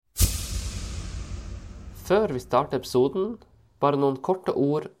Før vi starter episoden, bare noen korte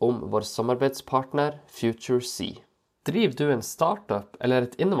ord om vår samarbeidspartner FutureSea. Driver du en startup eller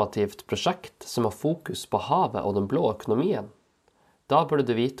et innovativt prosjekt som har fokus på havet og den blå økonomien? Da burde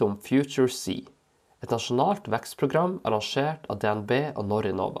du vite om FutureSea, et nasjonalt vekstprogram arrangert av DNB og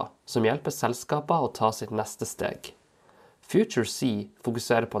Norge, som hjelper selskaper å ta sitt neste steg. FutureSea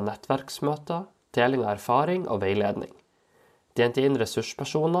fokuserer på nettverksmøter, deling av erfaring og veiledning. De henter inn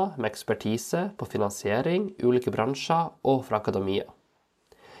ressurspersoner med ekspertise på finansiering, ulike bransjer og fra akademia.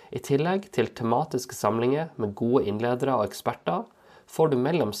 I tillegg til tematiske samlinger med gode innledere og eksperter, får du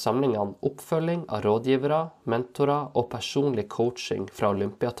mellom samlingene oppfølging av rådgivere, mentorer og personlig coaching fra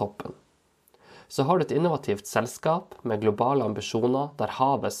Olympiatoppen. Så har du et innovativt selskap med globale ambisjoner der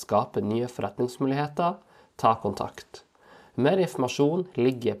havet skaper nye forretningsmuligheter, ta kontakt. Mer informasjon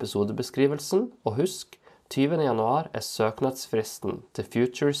ligger i episodebeskrivelsen, og husk, 20. januar er søknadsfristen til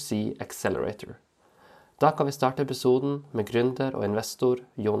FutureSea Accelerator. Da kan vi starte episoden med gründer og investor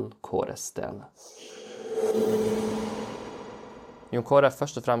Kåre Stene. Kåre,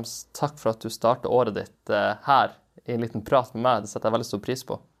 først og fremst takk for at du startet året ditt her i en liten prat med meg. Det setter jeg veldig stor pris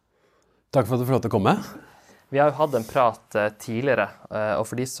på. Takk for at du får lov til å komme. Vi har jo hatt en prat tidligere, og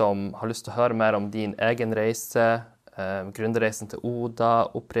for de som har lyst til å høre mer om din egen reise, gründerreisen til Oda,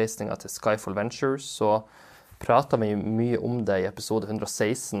 oppreisningen til Skyfall Ventures, så pratet vi mye om det i episode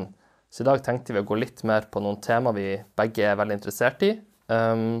 116. Så i dag tenkte vi å gå litt mer på noen tema vi begge er veldig interessert i.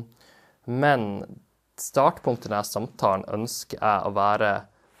 Men startpunktet i denne samtalen ønsker jeg å være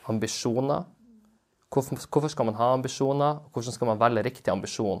ambisjoner. Hvorfor skal man ha ambisjoner? Hvordan skal man velge riktig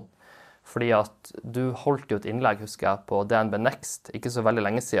ambisjon? Fordi at du holdt jo et innlegg, husker jeg, på DNB Next, ikke så veldig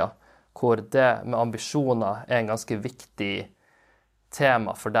lenge siden, hvor det med ambisjoner er en ganske viktig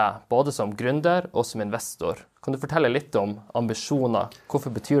tema for deg, både som gründer og som investor. Kan du fortelle litt om ambisjoner,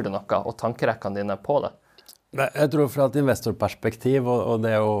 hvorfor betyr det noe, og tankerekkene dine på det? Jeg tror fra et investorperspektiv, og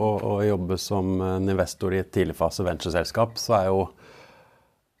det å jobbe som en investor i et tidligfase ventureselskap, så er jo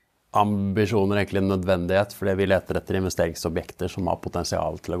ambisjoner egentlig en nødvendighet, fordi vi leter etter investeringsobjekter som har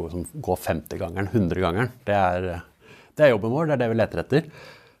potensial til å gå 50-gangeren, 100-gangeren. Det er jobben vår, det er det vi leter etter.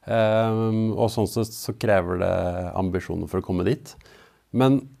 Og sånn så krever det ambisjoner for å komme dit.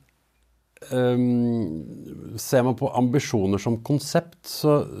 Men ser man på ambisjoner som konsept,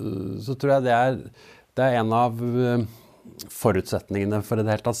 så tror jeg det er en av forutsetningene for i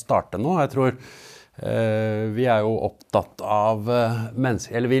det hele tatt starte nå. Jeg tror vi er jo opptatt av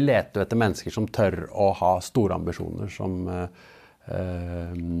mennesker, eller vi leter etter mennesker som tør å ha store ambisjoner, som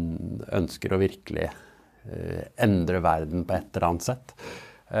ønsker å virkelig endre verden på et eller annet sett.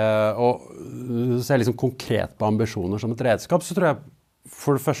 Og ser liksom konkret på ambisjoner som et redskap, så tror jeg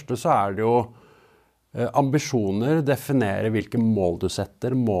for det første så er det jo ambisjoner definerer hvilke mål du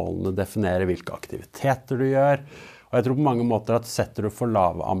setter, målene definerer hvilke aktiviteter du gjør, og jeg tror på mange måter at setter du for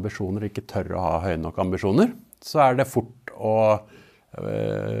lave ambisjoner og ikke tør å ha høye nok ambisjoner, så er det fort å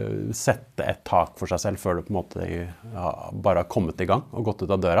sette et tak for seg selv før du på en måte bare har kommet i gang og gått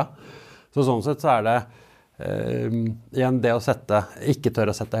ut av døra. Så sånn sett så er det igjen det å ikke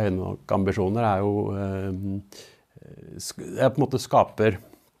tørre å sette høye nok ambisjoner er jo jeg på en måte skaper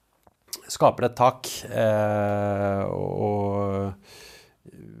et tak og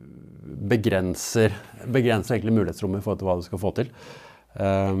begrenser egentlig mulighetsrommet i forhold til hva du skal få til.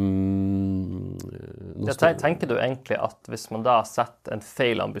 Tenker du egentlig at hvis man da setter en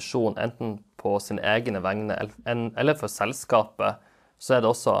feil ambisjon enten på sine egne vegne eller for selskapet, så er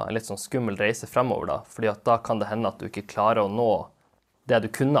det også en litt sånn skummel reise fremover da, fordi at da kan det hende at du ikke klarer å nå det du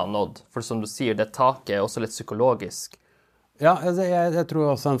kunne ha nådd. For som du sier, det taket er også litt psykologisk. Ja, jeg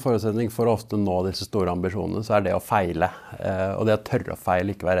tror også en forutsetning for å ofte nå disse store ambisjonene, så er det å feile. Og det å tørre å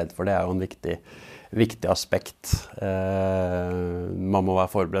feile, ikke være redd for det, er jo en viktig aspekt man må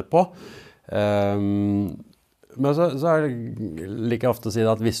være forberedt på. Men så er det like ofte å si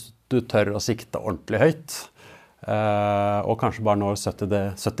at hvis du tør å sikte ordentlig høyt, og kanskje bare når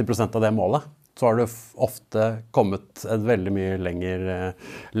 70% av det målet, så har du ofte kommet et veldig mye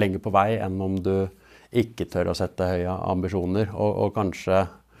lenger på vei enn om du ikke tør å sette høye ambisjoner, og kanskje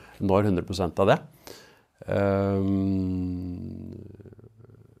når 100% av det.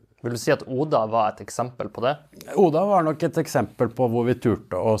 Vil du si at Oda var et eksempel på det? Oda var nok et eksempel på hvor vi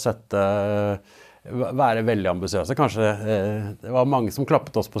turte å være veldig ambisiøse. Kanskje det var mange som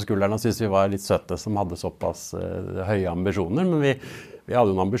klappet oss på skulderen og syntes vi var litt søte som hadde såpass høye ambisjoner, men vi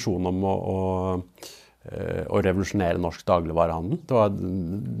hadde jo en ambisjon om å revolusjonere norsk dagligvarehandel. Det var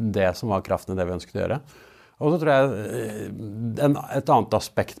det som var kraften i det vi ønsket å gjøre. Og så tror jeg et annet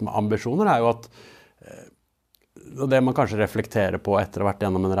aspekt med ambisjoner er jo at og det man kanskje reflekterer på etter å ha vært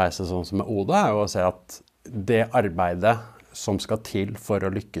gjennom en reise sånn som med Oda, er jo å se at det arbeidet som skal til for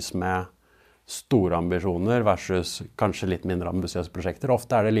å lykkes med store ambisjoner versus kanskje litt mindre ambisiøse prosjekter.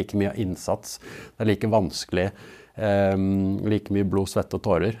 Ofte er det like mye innsats, det er like vanskelig, like mye blod, svett og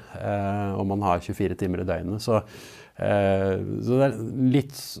tårer, og man har 24 timer i døgnet. Så det er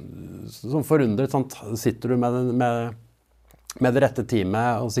litt sånn forundret, sant? Sitter du med det rette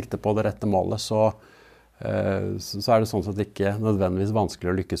teamet og sikter på det rette målet, så er det sånn sett ikke nødvendigvis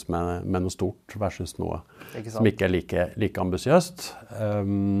vanskelig å lykkes med noe stort versus noe som ikke er like ambisiøst.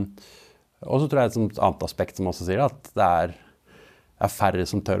 Og så tror jeg et annet aspekt som også sier at det er færre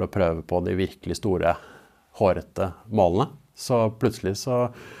som tør å prøve på de virkelig store, hårete målene. Så plutselig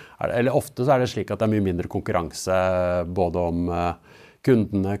eller ofte så er det slik at det er mye mindre konkurranse både om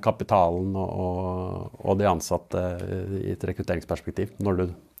kundene, kapitalen og de ansatte i et rekrutteringsperspektiv, når du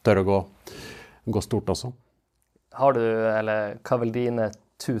tør å gå stort også. Har du, eller hva vil dine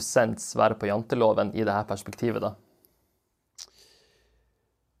 2 cents være på janteloven i dette perspektivet da?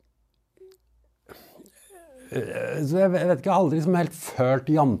 Så jeg vet ikke, jeg har aldri helt følt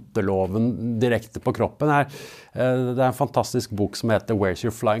janteloven direkte på kroppen. Det er en fantastisk bok som heter Where's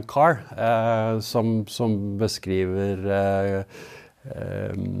Your Flying Car, som beskriver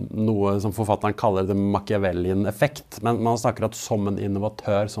noe som forfatteren kaller det Machiavellian-effekt. Men man snakker at som en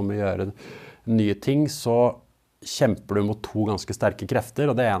innovatør som vil gjøre nye ting, så kjemper du mot 2 ganske sterke krefter,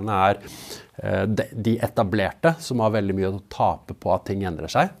 og det ene er de etablerte, som har veldig mye å tape på at ting endrer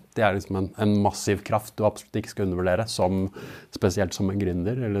seg. Det er liksom en massiv kraft du absolutt ikke skal undervurdere, spesielt som en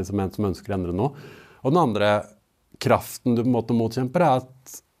gründer, eller som en som ønsker å endre noe. Og den andre kraften du på en måte motkjemper er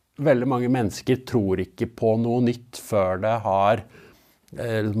at veldig mange mennesker tror ikke på noe nytt før det har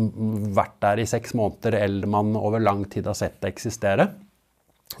vært der i 6 måneder, eller man over lang tid har sett det eksistere.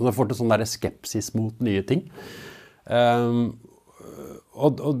 Og det får til sånn der skepsis mot nye ting. Og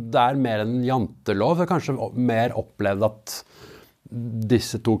det er mer en jantelov. Det er kanskje mer opplevd at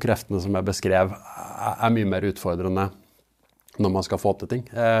disse 2 kreftene som jeg beskrev er mye mer utfordrende når man skal få til ting.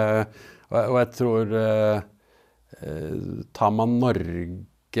 Og jeg tror tar man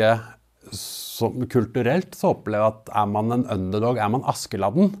Norge som kulturelt, så opplever jeg at er man en underdog, er man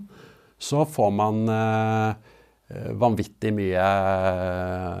Askeladden, så får man vanvittig mye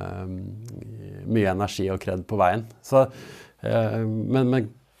energi og kred på veien. Så, men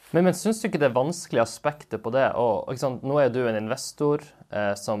synes du ikke det er vanskelig aspekter på det? Og, nå er du en investor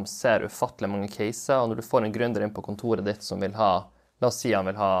som ser ufattelig mange caser, og når du får en gründer inn på kontoret ditt som vil ha, la oss si han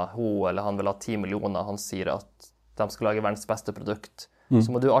vil ha eller han vil ha 10 millioner, han sier at de skal lage verdens beste produkt, så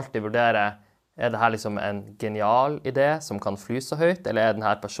må du alltid vurdere, er det her liksom en genial idé som kan fly så høyt, eller er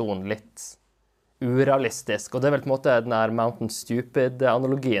denne personen litt urealistisk? Og det er vel på en måte den her Mountain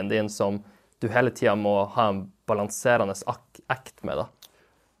Stupid-analogien din som du hele tiden må ha en balanserende akt med da.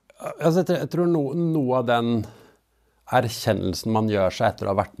 Altså, jeg tror noe av den erkjennelsen man gjør seg etter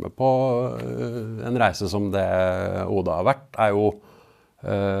å ha vært med på en reise som det Oda har vært, er jo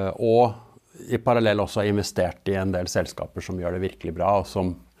og i parallell også har investert i en del selskaper som gjør det virkelig bra, og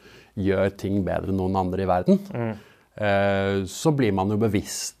som gjør ting bedre enn noen andre i verden. Så blir man jo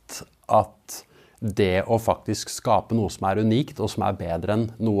bevisst at det å faktisk skape noe som er unikt, og som er bedre enn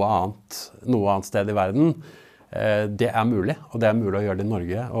noe annet sted i verden, det er mulig, og det er mulig å gjøre det i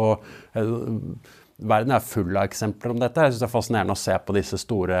Norge. Og verden er full av eksempler om dette. Jeg synes det er fascinerende å se på disse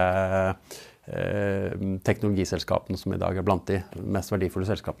store teknologiselskapene som i dag er blant de mest verdifulle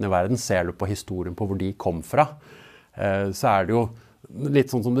selskapene i verden. Ser du på historien på hvor de kom fra, så er det jo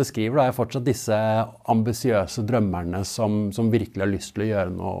litt sånn som du skriver, det er fortsatt disse ambisiøse drømmerne som virkelig har lyst til å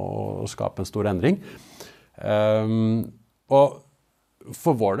gjøre noe og skape en stor endring. Og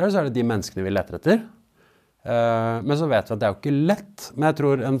for vår del så er det de menneskene vi leter etter. Men så vet vi at det er jo ikke lett. Men jeg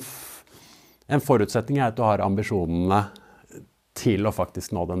tror en forutsetning er at du har ambisjonene til å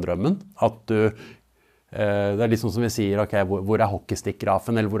faktisk nå den drømmen. At du, det er litt sånn som vi sier, ok, hvor er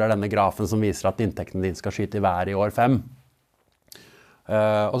hockeystick-grafen, eller hvor er denne grafen som viser at inntektene dine skal skyte i vær i år 5?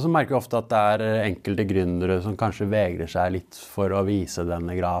 Og så merker vi ofte at det er enkelte gründere som kanskje vegrer seg litt for å vise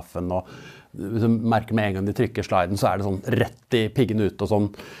denne grafen, og merker med en gang de trykker sliden, så er det sånn rett i piggen ut og sånn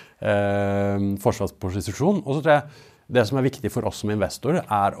forsvarsposisjon. Og så tror jeg det som er viktig for oss som investor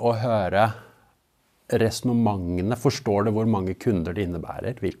er å høre resonementene, forstår det hvor mange kunder det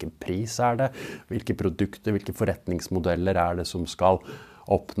innebærer, hvilken pris er det, hvilke produkter, hvilke forretningsmodeller er det som skal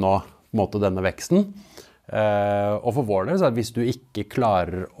oppnå på en måte denne veksten. Og for vår del så er det hvis du ikke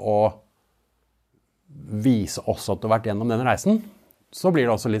klarer å vise oss at du har vært gjennom denne reisen, så blir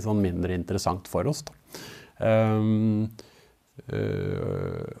det også litt sånn mindre interessant for oss da. Men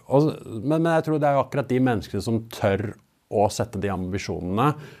jeg tror det er jo akkurat de menneskene som tør og sette de ambisjonene.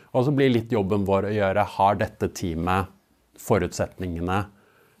 Og så blir litt jobben vår å gjøre, har dette teamet forutsetningene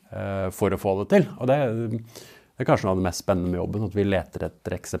for å få det til? Og det er kanskje noe av det mest spennende med jobben, at vi leter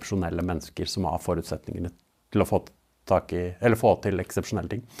etter eksepsjonelle mennesker som har forutsetningene til å få til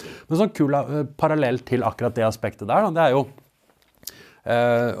eksepsjonelle ting. Men sånn kul parallell til akkurat det aspektet der, det er jo,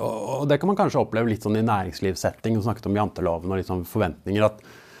 og det kan man kanskje oppleve litt sånn i næringslivssetting, og snakket om janteloven og litt sånn forventninger,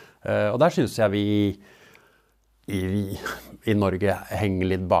 og der synes jeg vi i Norge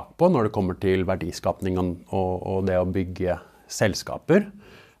henger litt bakpå når det kommer til verdiskapning og det å bygge selskaper.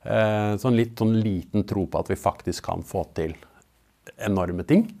 Sånn liten tro på at vi faktisk kan få til enorme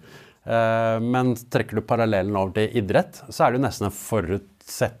ting. Men trekker du parallellen over til idrett, så er det jo nesten en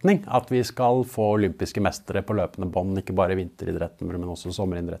forutsetning at vi skal få olympiske mestere på løpende bånd, ikke bare vinteridretten, men også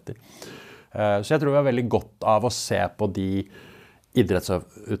sommeridretter. Så jeg tror vi har veldig godt av å se på de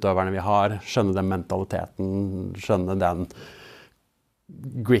idrettsutøverne vi har, skjønne den mentaliteten, skjønne den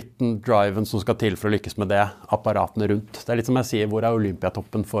gritten, driven som skal til for å lykkes med det, apparatene rundt. Det er litt som jeg sier, hvor er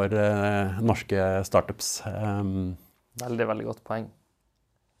Olympiatoppen for norske startups? Veldig, veldig godt poeng.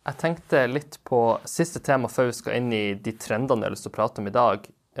 Jeg tenkte litt på siste tema før vi skal inn i de trendene jeg har lyst til å prate om i dag.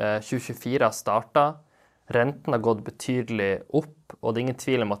 2024 har startet, renten har gått betydelig opp, og det er ingen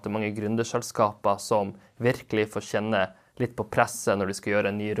tvil om at det er mange gründerselskaper som virkelig får kjenne litt på presset når de skal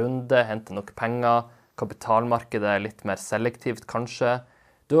gjøre en ny runde, hente nok penger, kapitalmarkedet er litt mer selektivt kanskje.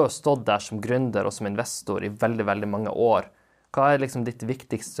 Du har jo stått der som gründer og som investor i veldig, veldig mange år. Hva er liksom ditt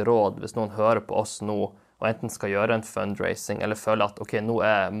viktigste råd hvis noen hører på oss nå, og enten skal gjøre en fundraising, eller føler at ok, nå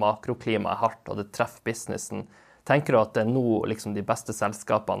er makroklimaet hardt, og det treffer businessen. Tenker du at det er nå liksom de beste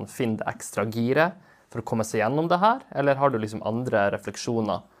selskapene finner det ekstra giret for å komme seg gjennom det her, eller har du liksom andre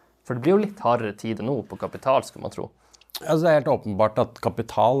refleksjoner? For det blir jo litt hardere tider nå på kapital, skulle man tro. Altså det er helt åpenbart at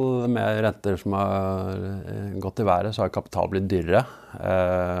kapital med renter som har gått i været, så har kapital blitt dyrere.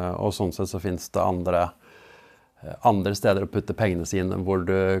 Og sånn sett så finnes det andre steder å putte pengene sine, hvor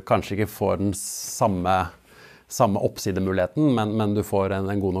du kanskje ikke får den samme oppsidemuligheten, men du får en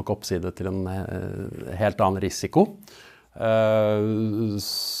god nok oppside til en helt annen risiko.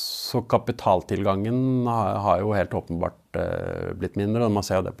 Så kapitaltilgangen har jo helt åpenbart blitt mindre, og man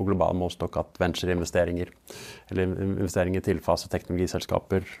ser jo det på global målestokk at ventureinvesteringer, eller investeringer i tilfase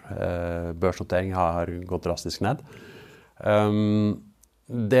teknologiselskaper, børsnotering har gått drastisk ned.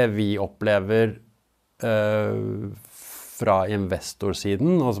 Det vi opplever fra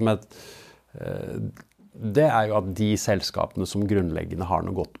investorsiden, og det er jo at de selskapene som grunnleggende har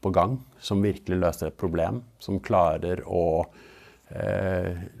noe godt på gang, som virkelig løser et problem, som klarer å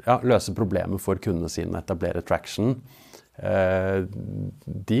løse problemet for kundene sine, etablere traction,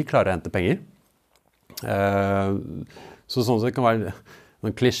 de klarer å hente penger. Så sånn sett kan være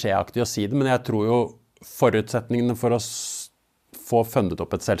noen klisjéaktig å si det, men jeg tror jo forutsetningene for å få fundet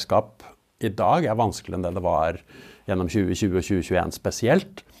opp et selskap i dag er vanskeligere enn det var gjennom 2020 og 2021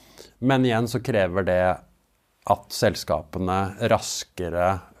 spesielt. Men igjen så krever det at selskapene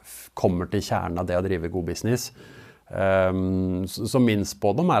raskere kommer til kjernen av det å drive god business. Så min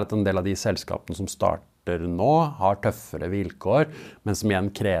spådom er at en del av de selskapene som starter nå har tøffere vilkår, men som igjen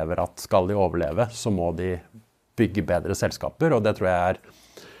krever at skal de overleve, så må de bygge bedre selskaper, og det tror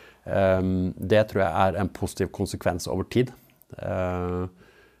jeg er en positiv konsekvens over tid.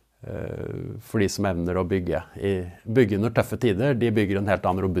 For de som evner å bygge under tøffe tider, de bygger en helt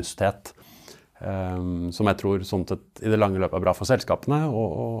annen robusthet, som jeg tror sånn sett i det lange løpet er bra for selskapene,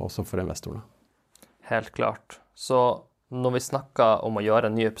 og også for investorene. Helt klart. Så når vi snakket om å gjøre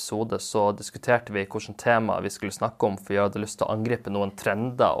en ny episode, så diskuterte vi hvilke tema vi skulle snakke om, for jeg hadde lyst til å angripe noen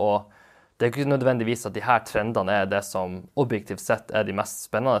trender, og det er ikke nødvendigvis at de her trendene er det som objektivt sett er de mest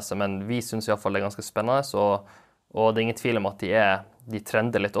spennende, men vi synes i hvert fall det er ganske spennende, og det er ingen tvil om at de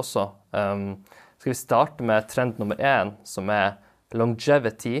trender litt også. Skal vi starte med trend nummer 1, som er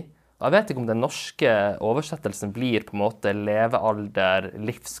longevity. Jeg vet ikke om den norske oversettelsen blir på en måte levealder,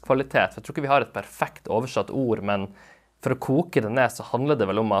 livskvalitet. For jeg tror ikke vi har et perfekt oversatt ord, men for å koke det ned så handler det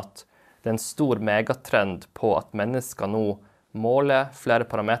vel om at det er en stor megatrend på at mennesker nå måler flere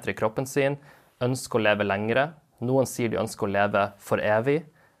parametre i kroppen sin, ønsker å leve lengre. Noen sier de ønsker å leve for evig.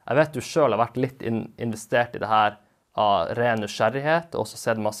 Jeg vet du selv har vært litt investert i det her av ren nysgjerrighet, og også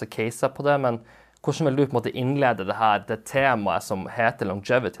sett masse caser på det, men hvordan vil du på en måte innlede det temaet som heter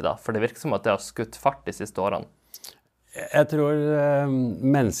longevity da? For det virker som at det har skutt fart de siste årene. Jeg tror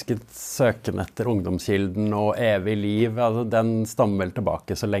menneskets søken etter ungdomskilden og evig liv, altså den stammer vel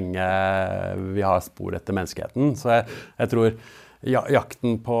tilbake så lenge vi har spor etter menneskeheten. Så jeg tror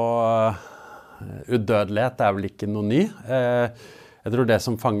jakten på udødelighet er vel ikke noe ny. Jeg tror det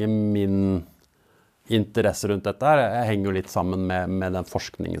som fanger min interesse rundt dette her. Jeg henger jo litt sammen med den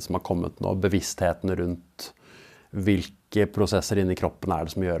forskningen som har kommet nå, bevisstheten rundt hvilke prosesser inni kroppen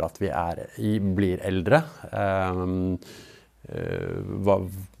det som gjør at vi blir eldre.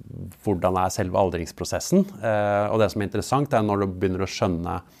 Hvordan selve aldringsprosessen. Og det som interessant når du begynner å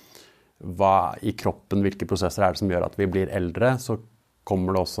skjønne hva i kroppen, hvilke prosesser det som gjør at vi blir eldre, så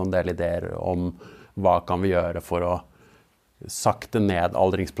kommer det også en del ideer om hva kan vi gjøre for å sakte ned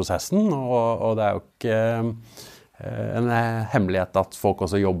aldringsprosessen, og det jo ikke en hemmelighet at folk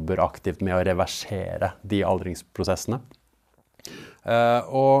også jobber aktivt med å reversere de aldringsprosessene.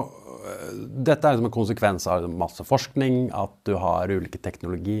 Og dette som en konsekvens av masse forskning, at du har ulike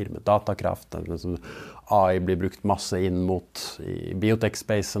teknologier med datakraft, AI blir brukt masse inn mot i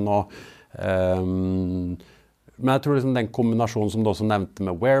biotech-spacen nå, men jeg tror liksom den kombinasjonen som du også nevnte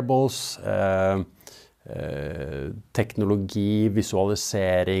med wearables, teknologi,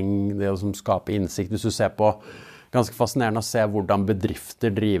 visualisering, det å skape innsikt. Hvis du ser på, ganske fascinerende å se hvordan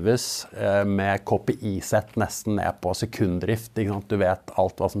bedrifter drives med KPI-sett nesten ned på sekunddrift. Ikke sant? Du vet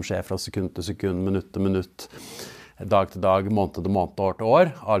alt hva som skjer fra sekund til sekund, minutt til minutt, dag til dag, måned til måned, år til år.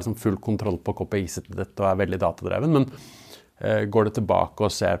 Har liksom full kontroll på KPI-settet ditt og veldig datadreven, men går du tilbake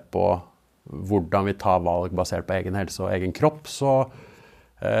og ser på hvordan vi tar valg basert på egen helse og egen kropp, så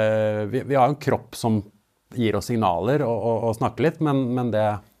vi har en kropp som gir oss signaler og snakker litt, men det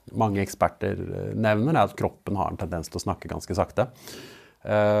mange eksperter nevner at kroppen har en tendens til å snakke ganske sakte.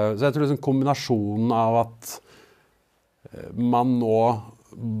 Så jeg tror liksom kombinasjonen av at man nå,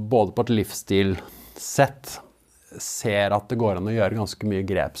 både på et livsstilsett, ser at det går an å gjøre ganske mye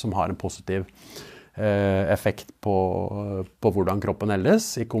grep som har en positiv effekt på hvordan kroppen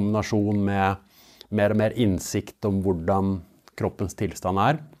eldes, i kombinasjon med mer og mer innsikt om hvordan kroppens tilstand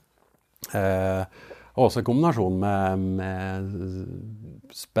og også i kombinasjon med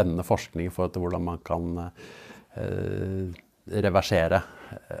spennende forskning i forhold til hvordan man kan reversere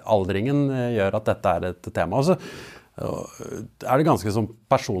aldringen, gjør at dette et tema. Og så det ganske som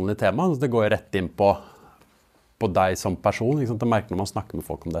personlig tema, det går rett inn på deg som person. Ikke sant? Det merker når man snakker med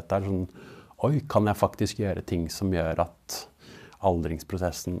folk om dette, sånn, oi, kan jeg faktisk gjøre ting som gjør at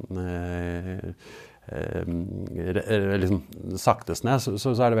aldringsprosessen liksom saktes ned,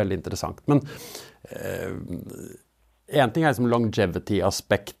 så det veldig interessant. Men en ting liksom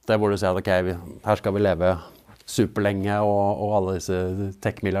longevity-aspektet, hvor du sier at okay, her skal vi leve superlenge, og alle disse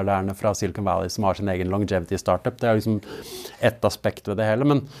tech-milliardærene fra Silicon Valley som har sin egen longevity-startup, det liksom et aspekt ved det hele,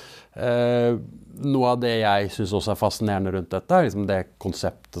 men noe av det jeg synes også fascinerende rundt dette, liksom det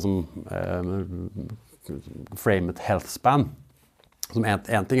konseptet som framed health span, som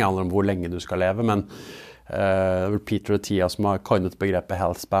en ting handler om hvor lenge du skal leve, men Peter og Tia som har coinet begrepet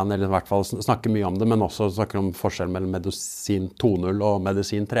health span, eller i hvert fall snakker mye om det, men også snakker om forskjell mellom medisin 2.0 og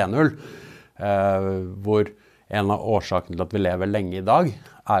medisin 3.0, hvor en av årsakene til at vi lever lenge i dag,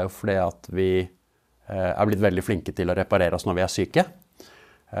 jo fordi at vi blitt veldig flinke til å reparere oss når vi syke,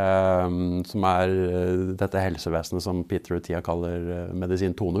 som dette helsevesenet som Peter og Tia kaller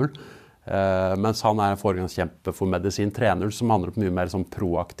medisin 2.0, mens han en foregangskjempe for medisin 3.0, som handler om mye mer sånn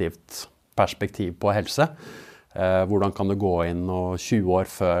proaktivt perspektiv på helse. Hvordan kan du gå inn og 20 år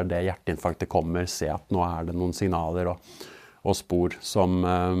før det hjerteinfarktet kommer, se at nå det noen signaler og spor som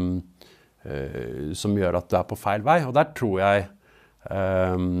gjør at du på feil vei. Og der tror jeg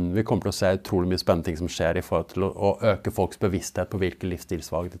vi kommer til å se utrolig mye spennende ting som skjer i forhold til å øke folks bevissthet på hvilke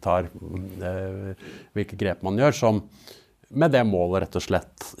livsstilsvalg de tar, hvilke grep man gjør, som med det målet rett og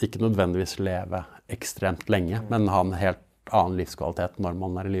slett ikke nødvendigvis leve ekstremt lenge, men ha en helt annen livskvalitet når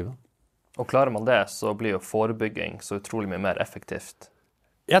man i livet. Og klarer man det, så blir jo forebygging så utrolig mye mer effektivt.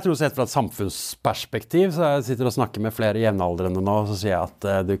 Jeg tror sett fra et samfunnsperspektiv, så jeg sitter og snakker med flere jevnaldrende nå, så sier jeg at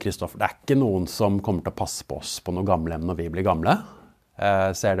du, Kristoffer, det ikke noen som kommer til å passe på oss på noe gamlehjem når vi blir gamle.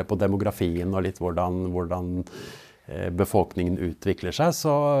 Ser det på demografien og litt hvordan befolkningen utvikler seg,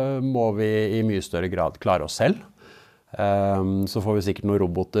 så må vi i mye større grad klare oss selv. Så får vi sikkert noen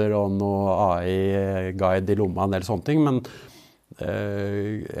roboter og noe AI-guide i lomma, en del sånne ting, men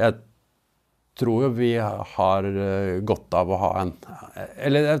jeg tror vi har godt av å ha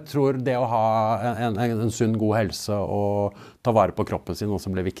eller jeg tror det å ha en sunn, god helse og ta vare på kroppen sin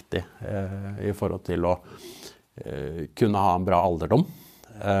også blir viktig i forhold til å kunne ha en bra alderdom.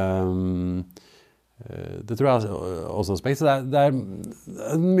 Det tror jeg også aspekt. Så det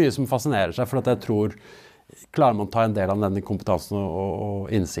mye som fascinerer seg, for at jeg tror klarer man å ta en del av denne kompetansen og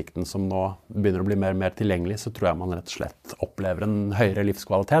innsikten som nå begynner å bli mer og mer tilgjengelig, så tror jeg man rett og slett opplever en høyere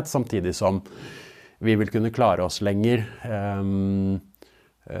livskvalitet, samtidig som vi vil kunne klare oss lenger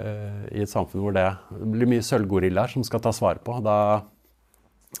i et samfunn hvor det blir mye sølvgorillaer som skal ta svar på. Da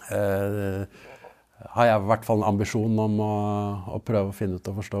har jeg i hvert fall en ambisjon om å prøve å finne ut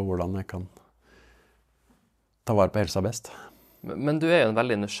og forstå hvordan jeg kan ta vare på helsa best. Men du jo en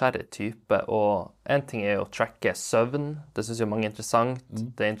veldig nysgjerrig type, og en ting jo å tracke søvn. Det synes jeg mange er interessant.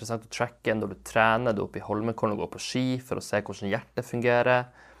 Det interessant å tracke når du trener, du oppe i Holmenkollen og går på ski for å se hvordan hjertet fungerer.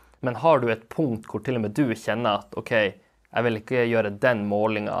 Men har du et punkt hvor til og med du kjenner at ok, jeg vil ikke gjøre den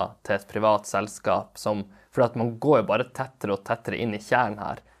målingen til et privat selskap, for at man går jo bare tettere og tettere inn i kjernen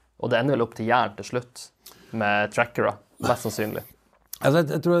her, og det ender vel opp til hjernen til slutt med trackere, mest sannsynlig. Altså,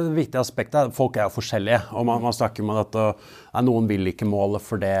 jeg tror det viktige aspektet er at folk jo forskjellige, og man snakker om at noen vil ikke måle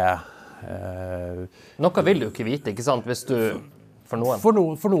for det. Noe vil du ikke vite, ikke sant? Hvis du, for noen.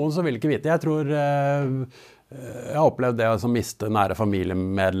 For noen så vil ikke vite. Jeg tror jeg har opplevd det å miste nære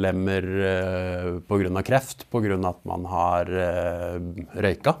familiemedlemmer på grunn av kreft, på grunn av at man har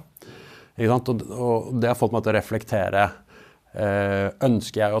røyka. Ikke sant? Og det har fått meg til å reflektere.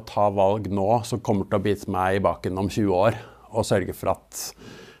 Ønsker jeg å ta valg nå som kommer til å bite meg i baken om 20 år, og sørge for at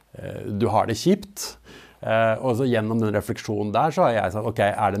du har det kjipt. Og så gjennom den refleksjonen der så har jeg sagt, ok,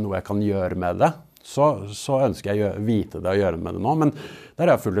 det noe jeg kan gjøre med det? Så ønsker jeg å vite det og gjøre med det nå, men der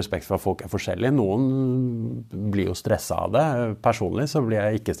har jeg full respekt for at folk forskjellige. Noen blir jo stresset av det. Personlig så blir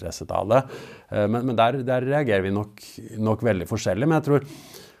jeg ikke stresset av det. Men der reagerer vi nok veldig forskjellig. Men jeg tror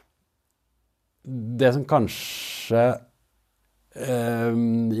det som kanskje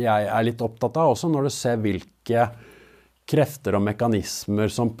jeg litt opptatt av også, når du ser hvilke krefter og mekanismer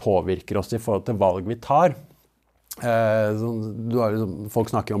som påvirker oss i forhold til valg vi tar.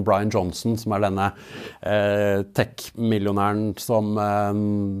 Folk snakker om Brian Johnson, som denne tech-millionæren som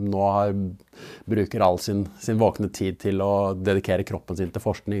nå bruker all sin våkne tid til å dedikere kroppen sin til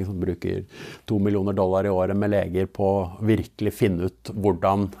forskning, som bruker $2 millioner i året med leger på å virkelig finne ut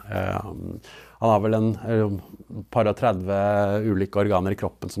hvordan han har vel en par og 30 ulike organer i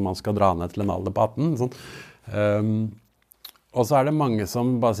kroppen som man skal dra ned til en alder på 18. Sånn. Og så det mange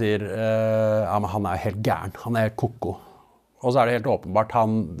som bare sier ja, men han helt gæren, han helt koko. Og så det helt åpenbart,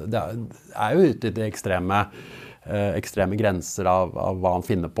 det jo ute i de ekstreme grenser av hva han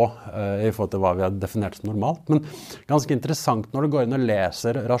finner på, i forhold til hva vi har definert som normalt. Men ganske interessant når du går inn og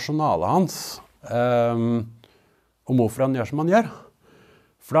leser rasjonalet hans, om hvorfor han gjør som han gjør.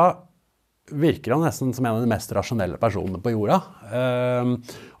 For da virker han nesten som en av de mest rasjonelle personene på jorda.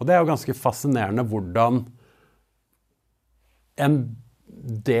 Og det jo ganske fascinerende hvordan en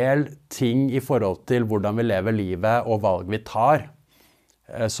del ting i forhold til hvordan vi lever livet og valg vi tar,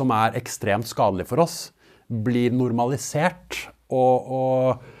 som ekstremt skadelig for oss, blir normalisert,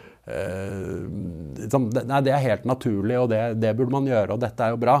 og nei, det helt naturlig, og det burde man gjøre, og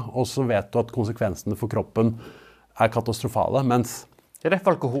dette jo bra. Og så vet du at konsekvensene for kroppen katastrofale, mens Ref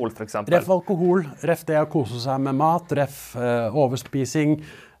alkohol, for eksempel. Ref alkohol, ref det å kose seg med mat, ref overspising.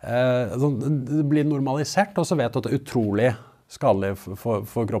 Det blir normalisert, og så vet du at det utrolig skadelig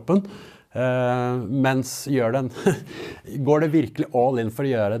for kroppen. Mens går det virkelig all in for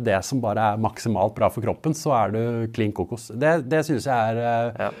å gjøre det som bare maksimalt bra for kroppen, så du klin kokos. Det synes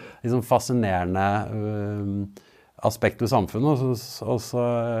jeg liksom fascinerende aspekt ved samfunnet, og så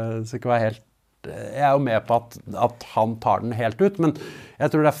ikke være helt jeg jo med på at han tar den helt ut, men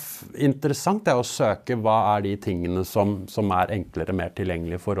jeg tror det interessant å søke hva de tingene som enklere, mer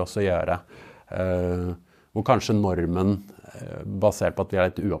tilgjengelige for oss å gjøre. Hvor kanskje normen, basert på at vi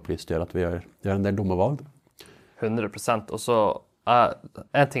litt uopplyst, gjør at vi gjør en del dumme valg. 100%. Og så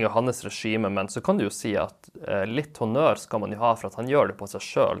en ting hans regime, men så kan du jo si at litt honnør skal man jo ha for at han gjør det på seg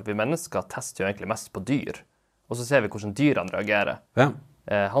selv. Vi mennesker tester jo egentlig mest på dyr, og så ser vi hvordan dyrene reagerer. Ja.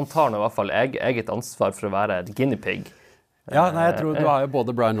 Han tar nå i hvert fall eget ansvar for å være et guinea pig. Ja, nei, jeg tror du har jo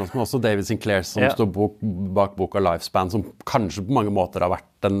både Brian Johnson og også David Sinclair som står bak boka Lifespan, som kanskje på mange måter har vært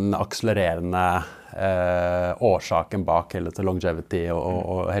den akselererende årsaken bak hele til longevity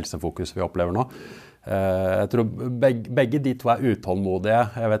og helsefokus vi opplever nå. Jeg tror begge de to utålmodige.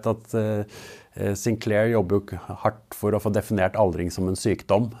 Jeg vet at Sinclair jobber jo hardt for å få definert aldring som en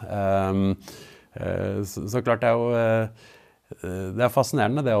sykdom. Så klart det jo det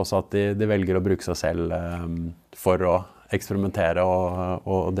fascinerende det også at de velger å bruke seg selv for å eksperimentere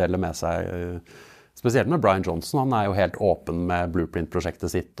og dele med seg, spesielt med Brian Johnson. Han jo helt åpen med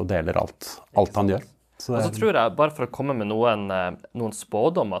Blueprint-prosjektet sitt og deler alt han gjør. Og så tror jeg, bare for å komme med noen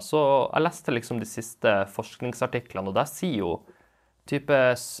spådommer, så jeg leste liksom de siste forskningsartiklene, og der sier jo type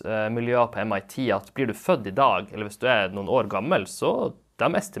miljøer på MIT at blir du født i dag, eller hvis du noen år gammel, så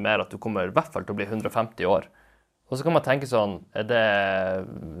de estimerer at du kommer i hvert fall til å bli 150 år. Og så kan man tenke sånn, det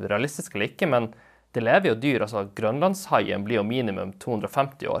realistisk eller ikke, men det lever jo dyr, altså grønlandshaien blir jo minimum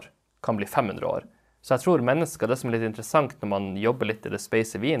 250 år, kan bli 500 år. Så jeg tror mennesker, det som litt interessant når man jobber litt i det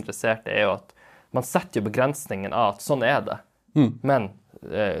spacet vi interessert i, jo at man setter jo begrensningen av at sånn det. Men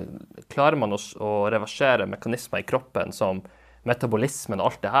klarer man å reversere mekanismer i kroppen som metabolismen og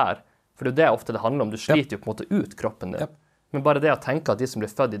alt det her, for det er jo ofte det handler om, du sliter jo på en måte ut kroppen din. Men bare det å tenke at de som blir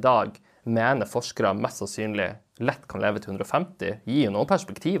født i dag, mener forskere mest sannsynlig lett kan leve til 150, gir jo noen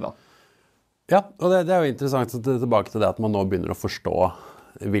perspektiver. Ja, og det er jo interessant tilbake til det at man nå begynner å forstå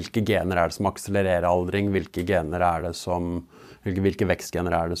hvilke gener det som akselererer aldring, hvilke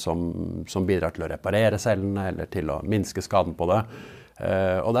vekstgener det som bidrar til å reparere cellene eller til å minske skaden på det.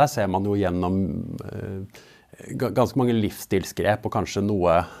 Og der ser man jo gjennom ganske mange livsstilsgrep og kanskje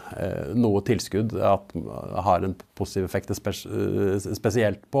noe tilskudd at har en positiv effekt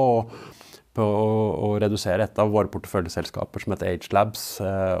spesielt på å redusere et av våre porteføljeselskaper som heter Age Labs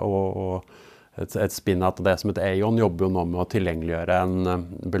og et spin-out av det som heter Aeon jobber jo nå med å tilgjengeliggjøre en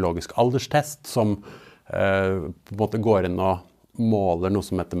biologisk alderstest som på en måte går inn og måler noe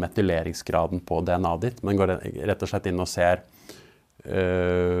som heter metyleringsgraden på DNA-et ditt, men går rett og slett inn og ser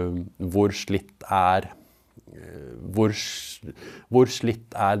hvor slitt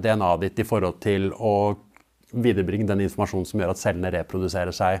DNA-et ditt i forhold til å viderebringe den informasjonen som gjør at cellene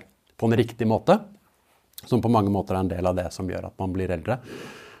reproduserer seg på en riktig måte, som på mange måter en del av det som gjør at man blir eldre.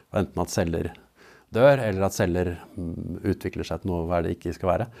 Enten at celler dør, eller at celler utvikler seg til noe det ikke skal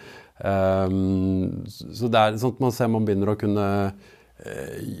være. Så det sånn at man ser man begynner å kunne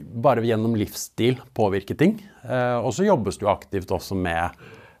bare gjennom livsstil påvirke ting. Og så jobbes det jo aktivt også med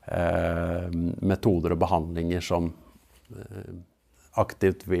metoder og behandlinger som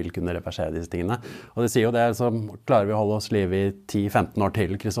aktivt vil kunne reversere disse tingene. Og det sier jo det, så klarer vi å holde oss liv i 10-15 år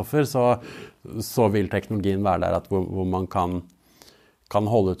til, Kristoffer, så vil teknologien være der at hvor man kan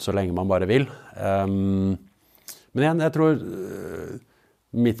holde ut så lenge man bare vil. Men igjen, jeg tror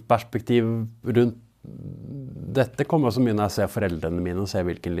mitt perspektiv rundt dette kommer så mye når jeg ser foreldrene mine og ser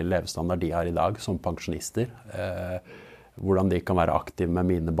hvilken lille levestandard de har i dag som pensjonister. Hvordan de kan være aktive med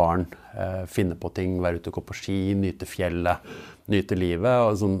mine barn, finne på ting, være ute og gå på ski, nyte fjellet, nyte livet,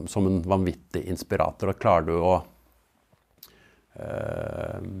 og som en vanvittig inspirator. Og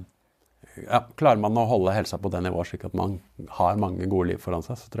klarer man å holde helsa på det nivået slik at man har mange gode liv foran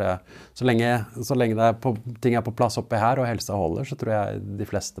seg, så tror jeg, så lenge ting på plass oppi her og helsa holder, så tror jeg de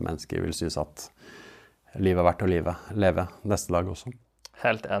fleste mennesker vil synes at livet verdt å leve neste dag også.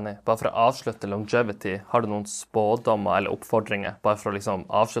 Helt enig. Bare for å avslutte longevity, har du noen spådommer eller oppfordringer, bare for å liksom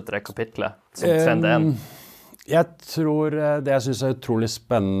avslutte det kapitlet som trend 1? Jeg tror det jeg synes utrolig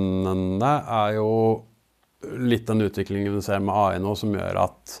spennende jo litt den utviklingen vi ser med AI nå, som gjør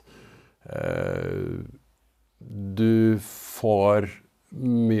at du får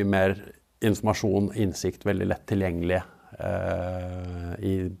mye mer informasjon, innsikt, veldig lett tilgjengelig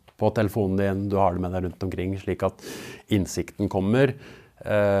på telefonen din, du har det med deg rundt omkring, slik at innsikten kommer.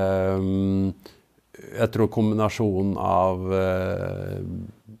 Jeg tror kombinasjonen av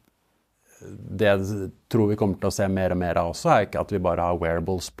det jeg tror vi kommer til å se mer og mer av også, ikke at vi bare har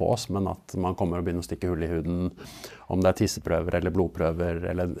wearables på oss, men at man kommer å begynne å stikke hull i huden, om det tisseprøver eller blodprøver,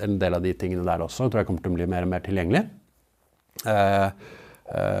 eller en del av de tingene der også, tror jeg kommer til å bli mer og mer tilgjengelig.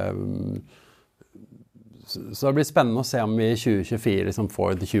 Så det blir spennende å se om vi i 2024 liksom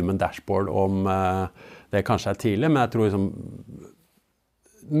får the human dashboard, om det kanskje tidlig, men jeg tror liksom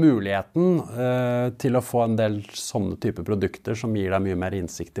muligheten til å få en del sånne typer produkter som gir deg mye mer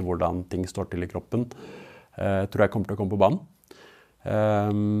innsikt i hvordan ting står til i kroppen, tror jeg kommer til å komme på banen.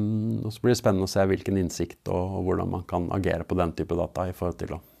 Og så blir det spennende å se hvilken innsikt og hvordan man kan agere på den type data i forhold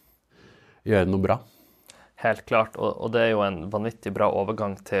til å gjøre noe bra. Helt klart, og det jo en vanvittig bra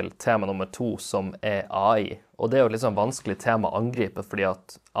overgang til tema nummer 2, som AI. Og det jo liksom vanskelig tema å angripe, fordi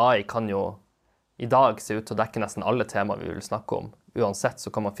at AI kan jo i dag se ut til å dekke nesten alle temaer vi vil snakke om. Uansett så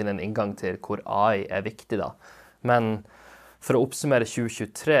kan man finne en inngang til hvor AI viktig da. Men for å oppsummere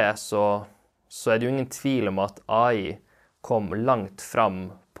 2023 så det jo ingen tvil om at AI kom langt fram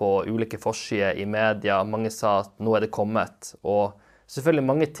på ulike forsider i media. Mange sa at nå det kommet, og selvfølgelig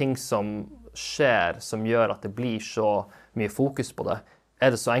mange ting som skjer som gjør at det blir så mye fokus på det.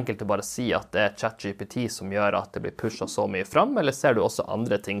 Det så enkelt å bare si at det ChatGPT som gjør at det blir pushet så mye fram, eller ser du også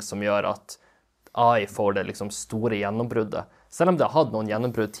andre ting som gjør at AI får det liksom store gjennombruddet? Selv om det har hatt noen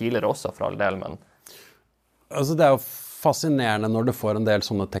gjennombrudd tidligere også, for all del, men... Altså, det jo fascinerende når du får en del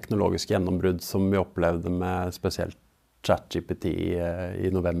sånne teknologiske gjennombrudd som vi opplevde med spesielt ChatGPT i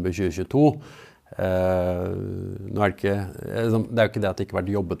november 2022. Nå det jo ikke det at det ikke har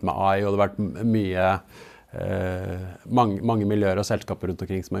vært jobbet med AI, og det har vært mange miljøer og selskaper rundt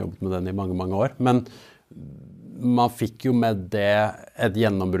omkring som har jobbet med den i mange, mange år. Men man fikk jo med det et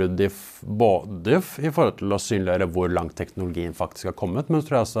gjennombrudd både i forhold til å synliggjøre hvor langt teknologien faktisk har kommet, men så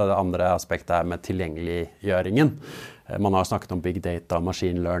tror jeg også det andre aspektet er med tilgjengeliggjøringen. Man har snakket om big data,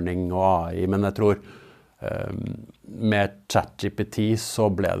 machine learning og AI, men jeg tror med ChatGPT så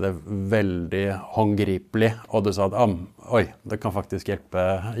ble det veldig håndgripelig, og du sa at oi, det kan faktisk hjelpe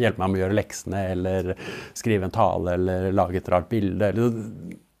meg med å gjøre leksene, eller skrive en tale, eller lage et rart bilde, eller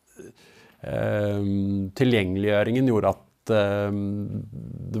tilgjengeliggjøringen gjorde at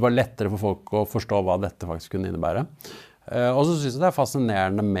det var lettere for folk å forstå hva dette faktisk kunne innebære. Og så synes jeg det er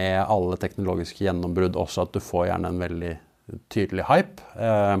fascinerende med alle teknologiske gjennombrudd også at du får gjerne en veldig tydelig hype.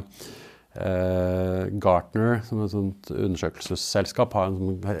 Gartner, som et sånt undersøkelsesselskap, har en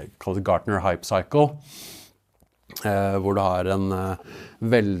som kalles Gartner Hype Cycle, hvor du har en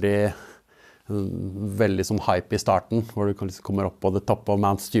veldig sånn hype i starten, hvor du liksom kommer opp på det top of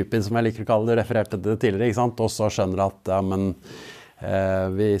Mount Stupid, som jeg liker å kalle det, refererte det tidligere, ikke sant? Og så skjønner du at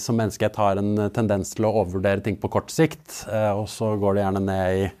vi som menneskehet har en tendens til å overvurdere ting på kort sikt, og så går det gjerne ned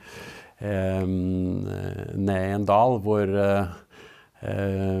i en dal, hvor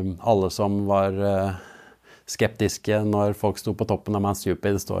alle som var skeptiske når folk sto på toppen av Mount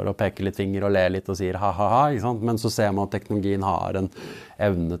Stupid, står og peker litt finger og ler litt og sier ha-ha-ha, ikke sant? Men så ser man at teknologien har en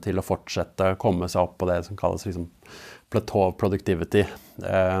evne til å fortsette å komme seg opp på det som kalles liksom plateau of productivity.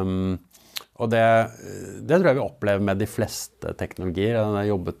 Og det tror jeg vi opplever med de fleste teknologier. Jeg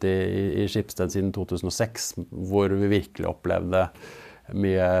har jobbet i Schibsted siden 2006, hvor vi virkelig opplevde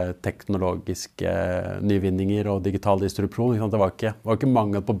mye teknologiske nyvinninger og digital distribusjon. Det var ikke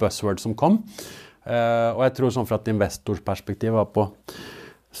mangel på buzzwords som kom. Og jeg tror sånn fra et investorsperspektiv var på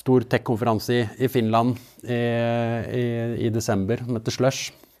stor tech-konferanse i Finland i desember, som heter Slush.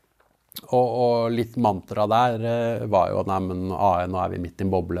 Og litt mantra der var jo at nei, men AI, nå er vi midt i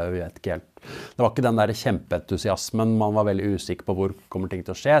en boble, vi vet ikke helt. Det var ikke den der kjempeentusiasmen, man var veldig usikker på hvor kommer ting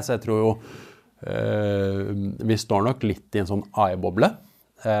til å skje, så jeg tror jo vi står nok litt i en sånn AI-boble,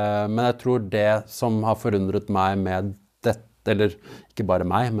 men jeg tror det som har forundret meg med dette, eller ikke bare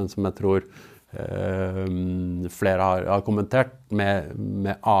meg, men som jeg tror flere har kommentert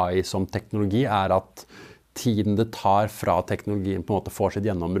med AI som teknologi, er at tiden det tar fra teknologien på en måte får sitt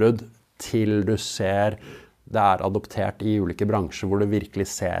gjennombrudd, til du ser det er adoptert i ulike bransjer, hvor du virkelig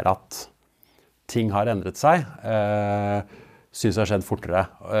ser at ting har endret seg, synes jeg har skjedd fortere.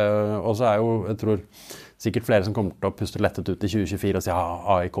 Og så er jo, jeg tror, sikkert flere som kommer til å puste lettet ut i 2024 og si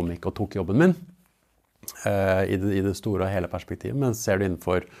AI kom ikke og tok jobben min, i det store og hele perspektivet, men ser du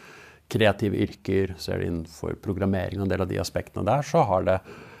innenfor kreative yrker, ser du innenfor programmering og en del av de aspektene der, så har det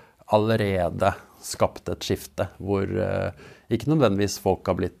allerede skapt et skifte, hvor ikke nødvendigvis folk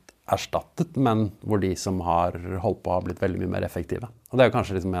har blitt erstattet, men hvor de som har holdt på har blitt veldig mye mer effektive. Og det er jo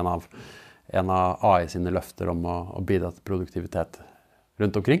kanskje liksom en av AI sine løfter om å bidra til produktivitet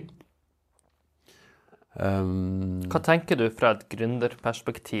rundt omkring. Hva tenker du fra et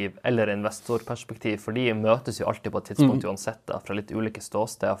gründerperspektiv eller investorperspektiv? For de møtes jo alltid på et tidspunkt uansett da, fra litt ulike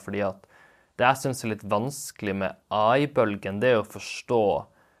ståsteder, fordi at det jeg synes er litt vanskelig med AI-bølgen, det er å forstå,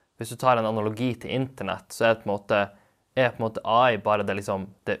 hvis du tar en analogi til internett, så er på en måte AI bare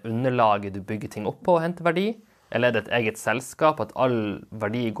det underlaget du bygger ting opp på og henter verdi, eller er det et eget selskap, at all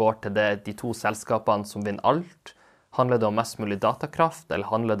verdi går til de to selskapene som vinner alt? Handler det om mest mulig datakraft, eller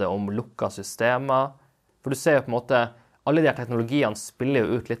handler det om lukka systemer? For du ser jo på en måte, alle de her teknologiene spiller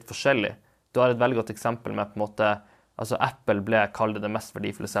jo ut litt forskjellig. Du har et veldig godt eksempel med på en måte, altså Apple ble kalt det mest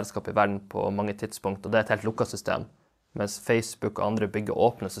verdifulle selskapet i verden på mange tidspunkt, og det er et helt lukka system. Mens Facebook og andre bygger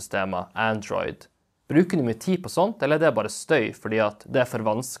åpne systemer, Android. Bruker du mye tid på sånt, eller er det bare støy, fordi at det er for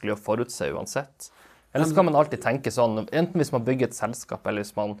vanskelig å forutse uansett? Eller skal man alltid tenke sånn, enten hvis man bygger et selskap, eller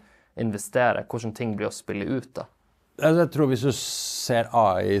hvis man investerer, hvordan ting blir å spille ut da? Jeg tror hvis du ser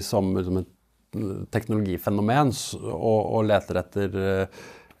AI som et teknologifenomen og leter etter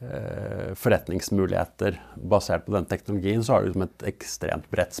forretningsmuligheter basert på den teknologien, så har du et ekstremt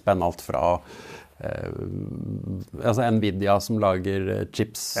bredt spenn, alt fra Nvidia som lager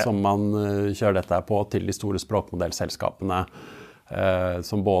chips som man kjører dette her på, til de store språkmodellselskapene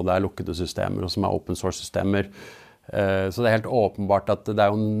som både er lukkede systemer og som er open source systemer. Så det er helt åpenbart at det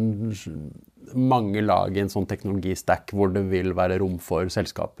er jo mange lag i en sånn teknologistack hvor det vil være rom for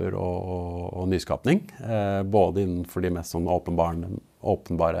selskaper og nyskapning, både innenfor de mest sånn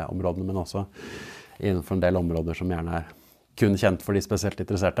åpenbare områdene, men også innenfor en del områder som gjerne er kun kjent for de spesielt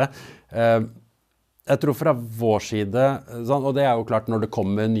interesserte. Jeg tror fra vår side, og det er jo klart når det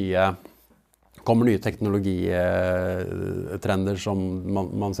kommer nye kommer nye teknologitrender som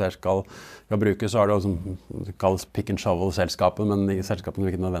man ser skal brukes, så det som kalles pick and shovel-selskapet, men de selskapene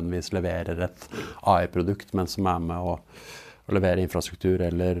som ikke nødvendigvis leverer et AI-produkt, men som med å levere infrastruktur,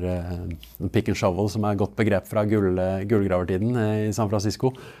 eller pick and shovel, som et godt begrep fra gullgravertiden i San Francisco.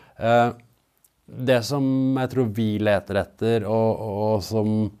 Det som jeg tror vi leter etter, og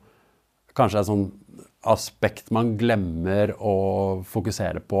som kanskje sånn aspekt man glemmer å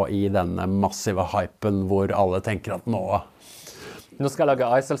fokusere på i denne massive hypen hvor alle tenker at nå skal jeg lage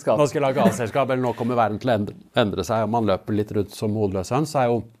AI-selskap. Nå skal jeg lage AI-selskap, eller nå kommer verden til å endre seg, og man løper litt rundt som hodeløse høns, så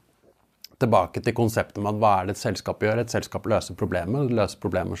jo tilbake til konseptet med at hva det et selskap gjør. Et selskap løser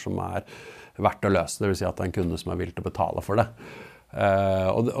problemer som verdt å løse, det vil si at det en kunde som villig til å betale for det.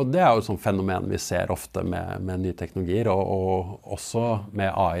 Og det jo et sånt fenomen vi ser ofte med nye teknologier, og også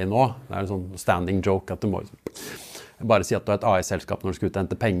med AI nå. Det en sånn standing joke at du må bare si at du et AI-selskap når du skal ut og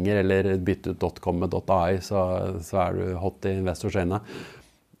hente penger, eller bytte ut .com med .ai, så du hot i investors øyne.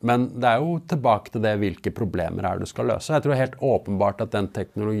 Men det jo tilbake til det hvilke problemer du skal løse. Jeg tror helt åpenbart at den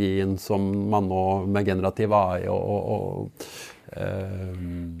teknologien som man nå med generativ AI og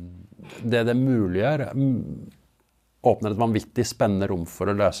det muliggjør, åpner et vanvittig spennende rom for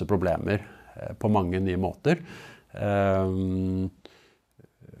å løse problemer på mange nye måter.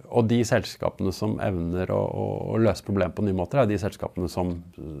 Og de selskapene som evner å løse problemer på nye måter, de selskapene som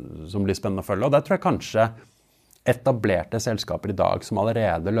blir spennende å følge. Og der tror jeg kanskje etablerte selskaper i dag som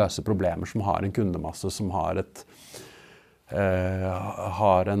allerede løser problemer, som har en kundemasse, som har et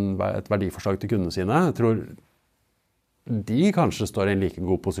verdiforslag til kundene sine. Jeg tror de kanskje står i en like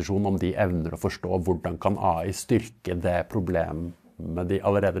god posisjon om de evner å forstå hvordan kan AI styrke det problemet de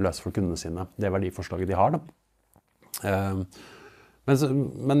allerede løser for kundene sine, det verdiforslaget de har da.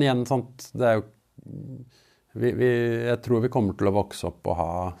 Men igjen, sant, det jo jeg tror vi kommer til å vokse opp og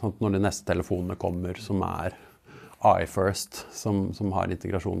ha, sant, når de neste telefonene kommer som AI first, som har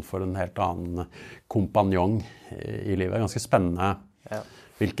integrasjon for en helt annen kompanjong i livet. Ganske spennende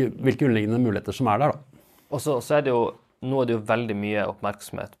hvilke underliggende muligheter som der da. Og så det jo, nå det jo veldig mye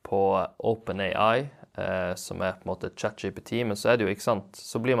oppmerksomhet på OpenAI, som på en måte ChatGPT, men så det jo, ikke sant,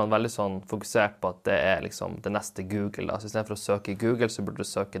 så blir man veldig sånn fokusert på at det liksom det neste Google da. Så i stedet for å søke i Google, så burde du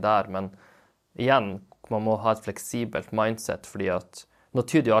søke der, men igjen, man må ha et fleksibelt mindset, fordi at nå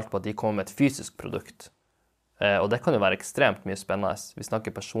tyder jo alt på at de kommer med et fysisk produkt, og det kan jo være ekstremt mye spennende. Vi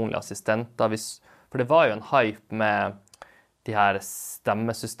snakker personlige assistenter, for det var jo en hype med de her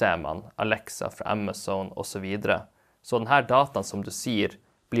stemmesystemene, Alexa fra Amazon og så videre. Så denne dataen, som du sier,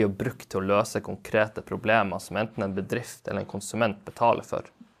 blir jo brukt til å løse konkrete problemer som enten en bedrift eller en konsument betaler for.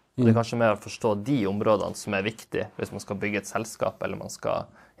 Og det kanskje mer å forstå de områdene som viktige hvis man skal bygge et selskap eller man skal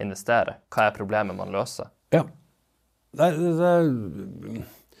investere. Hva problemet man løser? Ja.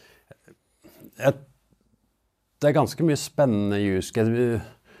 Det ganske mye spennende use case.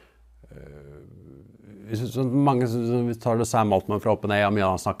 Mange vi tar det Sam Altman fra OpenAI, mye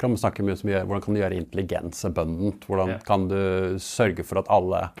han snakker mye om hvordan kan du gjøre intelligens abundant, hvordan kan du sørge for at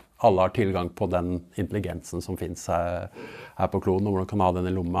alle har tilgang på den intelligensen som finnes her på kloden, og hvordan kan du ha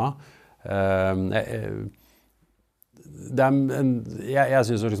den i lomma. Jeg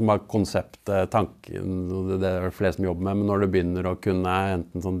synes liksom bare konseptet, tanken, det flere som jobber med, men når du begynner å kunne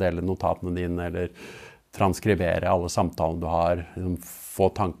enten sånn dele notatene dine, eller transkribere alle samtalene du har, liksom få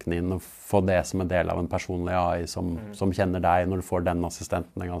tankene inn og få det som en del av en personlig AI som kjenner deg når du får den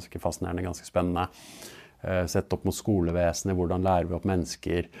assistenten, ganske fascinerende, ganske spennende. Sett opp mot skolevesenet, hvordan lærer vi opp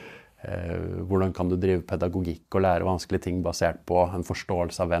mennesker, hvordan kan du drive pedagogikk og lære vanskelige ting basert på en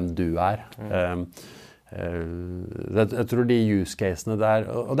forståelse av hvem du Jeg tror de use casene der,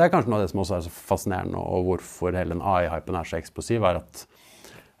 og det kanskje noe av det som også så fascinerende, og hvorfor hele den AI-hypen så eksplosiv, at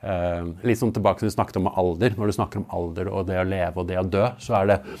litt sånn tilbake til vi snakket om alder. Når du snakker om alder og det å leve og det å dø, så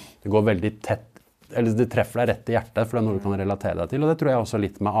det går veldig tett, eller det treffer deg rett i hjertet, for det noe du kan relatere deg til. Og det tror jeg også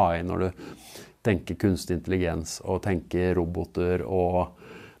litt med AI, når du tenker kunstig intelligens og tenker roboter, og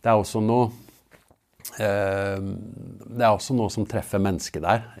det også noe som treffer mennesket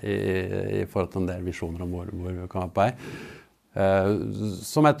der, i forhold til en del visjoner om hvor vi kan være på vei.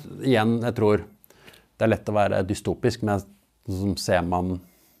 Som igjen, jeg tror det lett å være dystopisk, men som ser man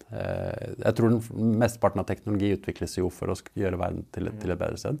jeg tror den mesteparten av teknologi utvikles jo for å gjøre verden til et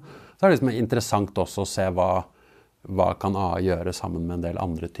bedre sted. Så det liksom interessant også å se hva kan AI gjøre sammen med en del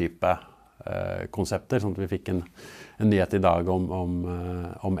andre type konsepter. Sånn at vi fikk en nyhet i dag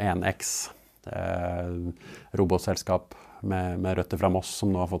om 1X, robotselskap med røtter fra Moss,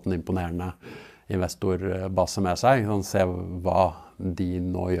 som nå har fått en imponerende investorbase med seg. Sånn, se hva de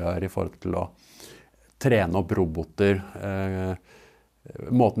nå gjør i forhold til å trene opp roboter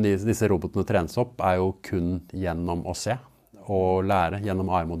måten disse robotene trenes opp jo kun gjennom å se og lære gjennom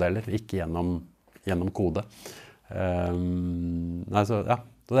AI-modeller, ikke gjennom kode. Så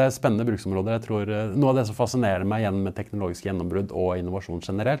det spennende bruksområder. Jeg tror noe av det som fascinerer meg igjen med teknologisk gjennombrudd og innovasjon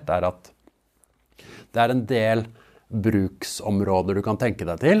generelt, at det en del bruksområder du kan tenke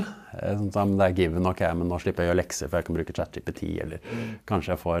deg til. Sånn som det given, ok, men nå slipper jeg å gjøre lekser, for jeg kan bruke ChatGPT, eller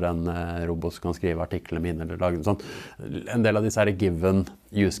kanskje jeg får en robot som kan skrive artiklene mine, eller lage sånn. En del av disse given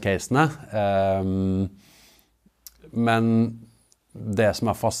use-casene. Men det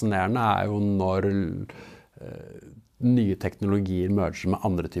som fascinerende jo når nye teknologier merger med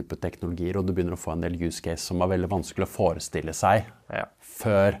andre typer teknologier, og du begynner å få en del use case som veldig vanskelig å forestille seg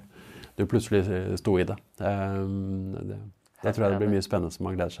før du plutselig sto i det. Det tror jeg det blir mye spennende som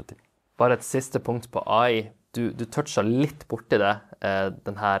man gleder seg til. Bare et siste punkt på AI. Du toucha litt borti det,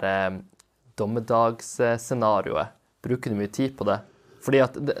 den her dommedagsscenarioet. Bruker du mye tid på det? Fordi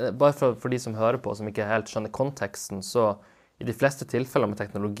at, bare for de som hører på, som ikke helt skjønner konteksten, så i de fleste tilfeller med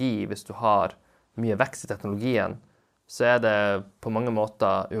teknologi, hvis du har mye vekst i teknologien, så det på mange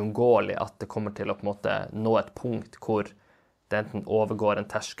måter uunngåelig at det kommer til å på en måte nå et punkt hvor det enten overgår en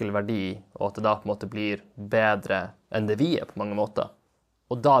terskelverdi, og at det da på en måte blir bedre enn det vi på mange måter.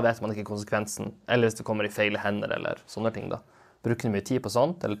 Og da vet man ikke konsekvensen, eller hvis det kommer i feile hender, eller sånne ting da. Bruker du mye tid på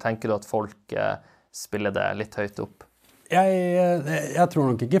sånt, eller tenker du at folk spiller det litt høyt opp? Jeg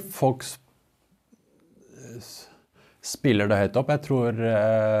tror nok ikke folk spiller det høyt opp. Jeg tror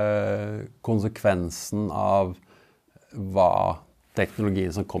konsekvensen av hva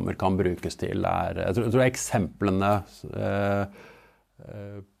teknologien som kommer kan brukes til jeg tror eksemplene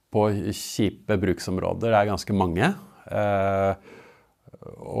på kjipe bruksområder ganske mange.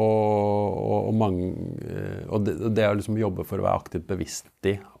 Og det å liksom jobbe for å være aktivt bevisst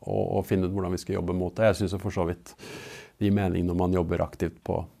i og finne ut hvordan vi skal jobbe mot det. Jeg synes for så vidt de meningene når man jobber aktivt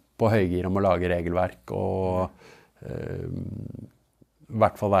på høygir om å lage regelverk og i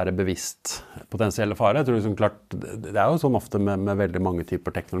hvert fall være bevisst potensielle fare. Jeg tror liksom klart, det jo sånn ofte med veldig mange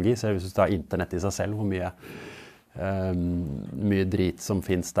typer teknologi, så hvis du tar internett i seg selv, hvor mye drit som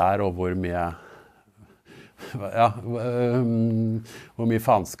finnes der, og hvor mye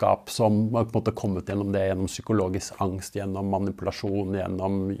faenskap som har på en måte kommet gjennom det, gjennom psykologisk angst, gjennom manipulasjon,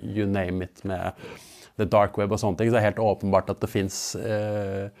 gjennom you name it, med the dark web og sånne ting. Så det helt åpenbart at det finnes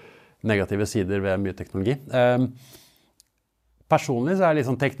negative sider ved mye teknologi. Personlig så jeg litt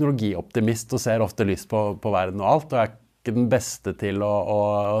sånn teknologioptimist og ser ofte lyst på verden og alt, og ikke den beste til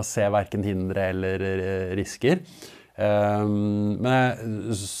å se hverken hindre eller risker.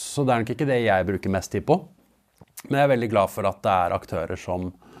 Så det nok ikke det jeg bruker mest tid på. Men jeg veldig glad for at det aktører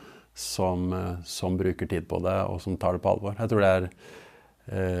som bruker tid på det, og som tar det på alvor. Jeg tror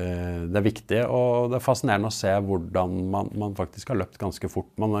det viktig, og det fascinerende å se hvordan man faktisk har løpt ganske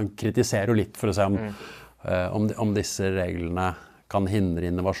fort. Man kritiserer jo litt for å se om disse reglene kan hindre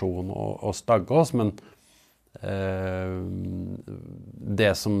innovasjon og stagge oss, men det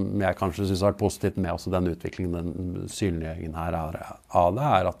som jeg kanskje synes har vært positivt med også den utviklingen, den synliggjøringen her av det,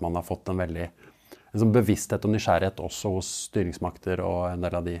 at man har fått en veldig bevissthet og nysgjerrighet også hos styringsmakter og en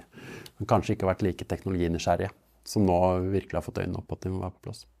del av de som kanskje ikke har vært like teknologinysgjerrige, som nå virkelig har fått øynene opp at de må være på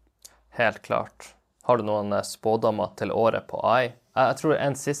plass. Helt klart. Har du noen spådommer til året på AI? Jeg tror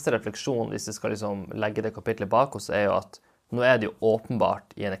en siste refleksjon, hvis vi skal liksom legge det kapitlet bak oss, jo at nå det jo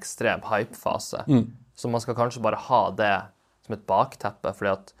åpenbart i en ekstrem hype-fase. Så man skal kanskje bare ha det som et bakteppe,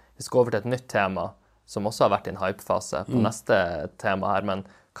 fordi at vi skal over til et nytt tema, som også har vært i en hype-fase på neste tema her, men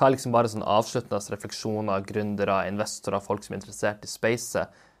hva liksom bare sånn avsluttende refleksjoner, gründere, investorer, folk som interessert i space,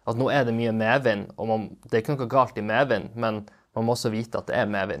 at nå det mye medvind, og det ikke noe galt i medvind, men man må også vite at det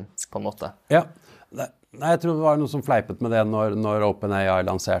medvind, på en måte. Ja. Nei, jeg tror det var noen som fleipet med det når OpenAI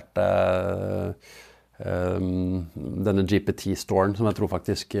lanserte denne GPT-storen, som jeg tror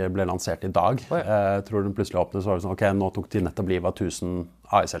faktisk ble lansert i dag. Jeg tror den plutselig åpnet, så var det sånn, ok, nå tok de nettopp livet av 1000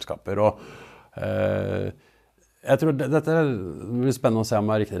 AI-selskaper, og jeg tror dette blir spennende å se om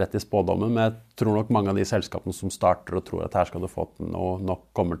jeg har rett i spådommen, men jeg tror nok mange av de selskapene som starter og tror at her skal du få noe,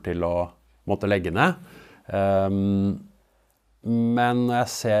 nok kommer til å måtte legge ned. Men når jeg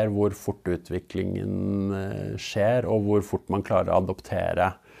ser hvor fort utviklingen skjer, og hvor fort man klarer å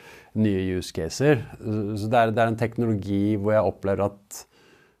adoptere nye use caser, så det en teknologi hvor jeg opplever at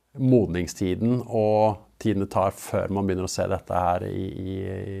modningstiden og tiden det tar før man begynner å se dette her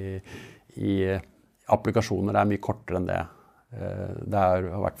i applikasjoner mye kortere enn det har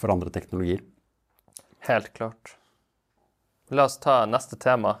vært for andre teknologier. Helt klart. La oss ta neste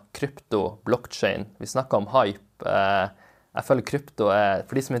tema, krypto, blockchain. Vi snakket om hype. Jeg føler krypto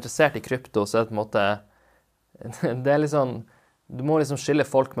for de som interessert i krypto, så det på en måte, det litt sånn, du må liksom skille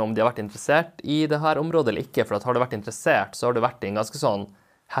folk med om de har vært interessert i det her området eller ikke, for at har du vært interessert, så har du vært i en ganske sånn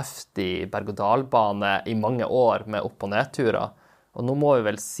heftig berg-og-dal-bane i mange år med opp- og nedturer. Og nå må vi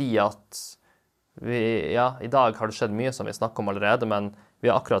vel si at i dag har det skjedd mye som vi snakker om allerede, men vi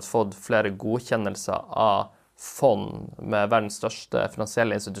har akkurat fått flere godkjennelser av fond med verdens største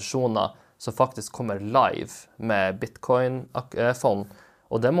finansielle institusjoner som faktisk kommer live med Bitcoin-fond.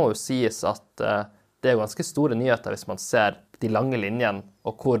 Og det må jo sies at det er ganske store nyheter hvis man ser de lange linjene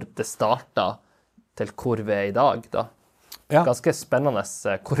og hvor det startet til hvor vi i dag, da. Ja. Ganske spennende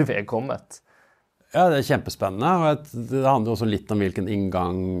hvor vi kommet. Ja, det kjempespennende, og det handler også litt om hvilken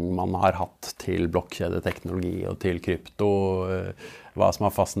inngang man har hatt til blokkjedeteknologi og til krypto, hva som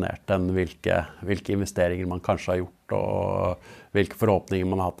har fascinert den, hvilke investeringer man kanskje har gjort, og hvilke forhåpninger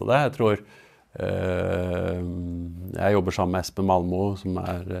man har hatt til det. Jeg tror jeg jobber sammen med Espen Malmo, som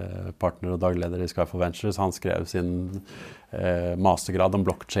partner og dagleder i Favorittbøker. Han skrev sin mastergrad om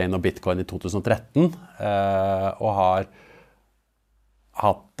blockchain og bitcoin i 2013, og har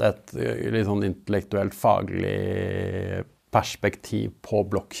hatt et litt sånn intellektuelt faglig perspektiv på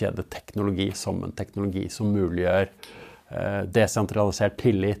blokkjedeteknologi som en teknologi som muliggjør desentralisert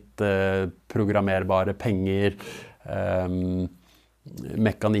tillit, programmerbare penger,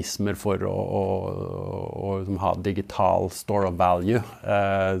 mekanismer for å ha digital store of value,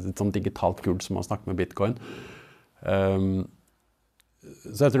 et sånt digitalt gull som man snakker med bitcoin.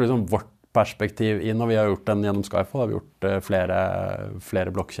 Så jeg tror liksom vårt perspektiv inn, og vi har gjort den gjennom Skyfall, har vi gjort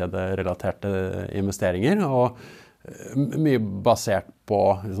flere blokkjederelaterte investeringer, og mye basert på,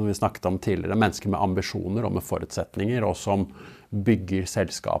 som vi snakket om tidligere, mennesker med ambisjoner og med forutsetninger, og som bygger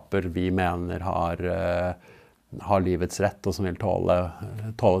selskaper vi mener har livets rett, og som vil tåle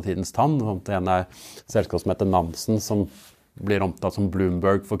tidens tann. Det ene selskap som heter Nansen, som blir omtalt som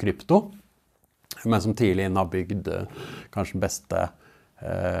Bloomberg for krypto, men som tidlig inn har bygd kanskje beste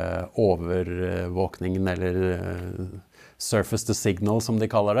overvåkningen, eller surface to signal som de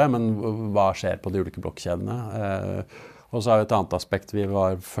kaller det, men hva skjer på de ulike blokkjedene. Og så har vi et annet aspekt. Vi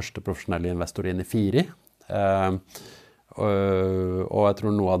var første profesjonelle investor inn i Firi, og jeg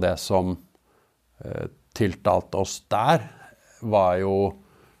tror noe av det som tiltalte oss der var jo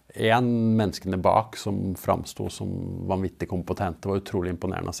menneskene bak som framstod som vanvittig kompetente. Det var utrolig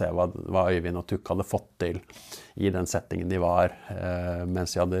imponerende å se hva Øyvind og Tukk hadde fått til i den settingen de var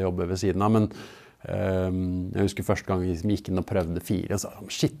mens de hadde jobbet ved siden av. Men jeg husker første gang vi gikk inn og prøvde Firi, og sa,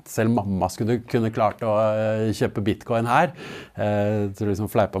 shit, selv mamma skulle kunne klart å kjøpe bitcoin her. Jeg tror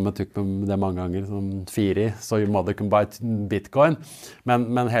liksom fleipa med Tukk med det mange ganger, som Firi, so your mother can buy bitcoin.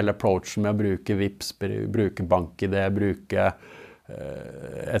 Men hele approachen med å bruke Vips, bruke bank-ID, bruke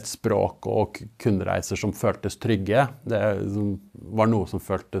et språk og kundereiser som føltes trygge, det var noe som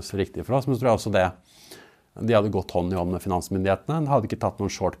føltes riktig for oss, men så tror jeg også de hadde gått hånd i hånd med finansmyndighetene, hadde ikke tatt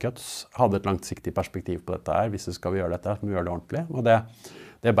noen shortcuts, hadde et langsiktig perspektiv på dette her, hvis vi skal gjøre dette, så må vi gjøre det ordentlig, og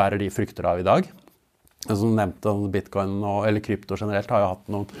det bærer de frykter av i dag. Som nevnte, bitcoin eller krypto generelt har jo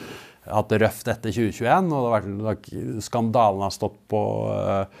hatt det røft etter 2021, og det har vært skandalen har stått på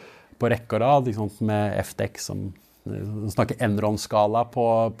rekke og rad, med FTX som snakker Enron-skala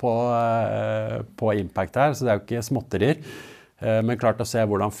på impact her, så det er jo ikke småtterier. Men klart å se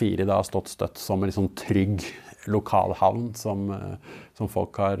hvordan Firi da har stått støtt som en liksom trygg lokalhavn som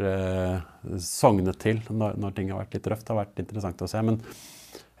folk har sognet til når ting har vært litt røft. Det har vært interessant å se, men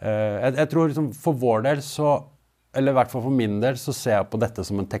jeg tror liksom for vår del eller i hvert fall for min del, så ser jeg på dette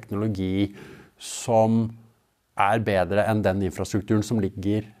som en teknologi som bedre enn den infrastrukturen som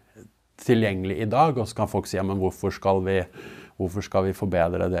ligger tilgjengelig i dag, og så kan folk si, ja, men hvorfor skal vi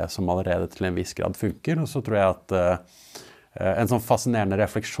forbedre det som allerede til en viss grad funker? Og så tror jeg at en sånn fascinerende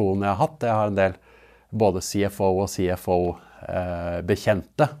refleksjon jeg har hatt, jeg har en del både CFO og CFO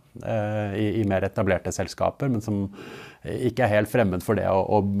bekjente i mer etablerte selskaper, men som ikke helt fremmed for det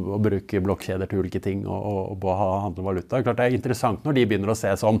å bruke blokkjeder til ulike ting og handle valuta. Klart det interessant når de begynner å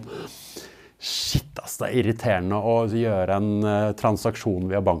se sånn, shit, det irriterende å gjøre en transaksjon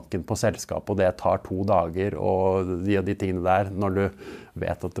via banken på selskap, og det tar 2 dager, og de tingene der, når du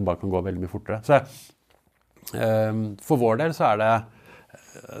vet at det bare kan gå veldig mye fortere. Så for vår del så det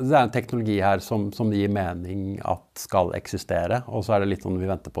en teknologi her som gir mening at skal eksistere, og så det litt sånn vi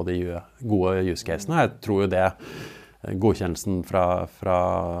venter på de gode use casene. Jeg tror jo det godkjennelsen fra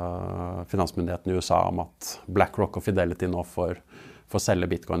finansmyndigheten i USA om at BlackRock og Fidelity nå får selge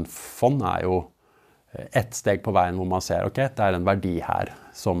bitcoin-fond jo et steg på veien hvor man ser, ok, det en verdi her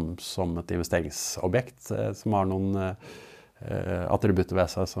som et investeringsobjekt som har noen attributter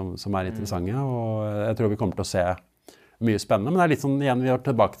ved seg som interessante, og jeg tror vi kommer til å se mye spennende, men det litt sånn, igjen vi er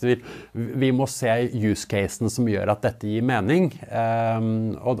tilbake til, vi må se use casen som gjør at dette gir mening,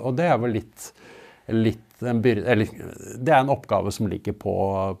 og det vel litt det en oppgave som ligger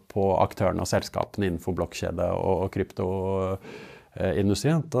på aktørene og selskapene innenfor blokkjede og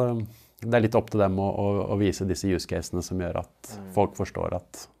kryptoindustrien. Det litt opp til dem å vise disse use casene som gjør at folk forstår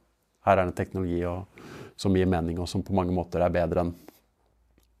at her en teknologi som gir mening og som på mange måter bedre enn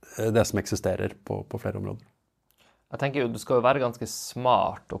det som eksisterer på flere områder. Jeg tenker jo, du skal jo være ganske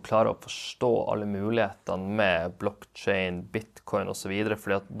smart og klare å forstå alle mulighetene med blockchain, bitcoin og så videre,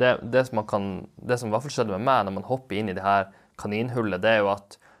 fordi at det som i hvert fall skjedde med meg når man hopper inn i det her kaninhullet, det jo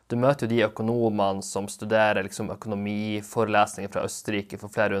at du møter jo de økonomene som studerer liksom økonomiforelesninger fra Østerrike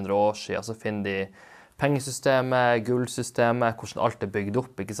for flere hundre år siden, så finner de pengesystemet, gullsystemet, hvordan alt bygd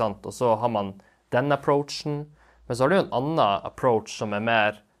opp, ikke sant? Og så har man den approachen, men så har du jo en annen approach som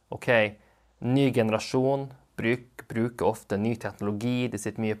mer, ok, ny generasjon, bruker ofte ny teknologi, de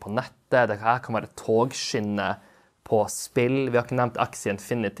sitter mye på nettet, det her kan være togskinne på spill. Vi har ikke nevnt Axie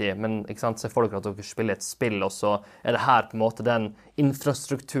Infinity, men ikke sant, se for dere at dere spiller et spill, og så det her på en måte den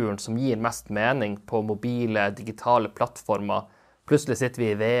infrastrukturen som gir mest mening på mobile, digitale plattformer. Plutselig sitter vi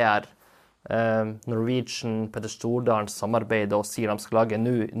i VR, Norwegian, Petter Stordalen samarbeider og sier de skal lage en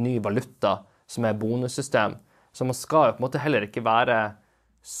ny valuta som bonussystem. Så man skal jo på en måte heller ikke være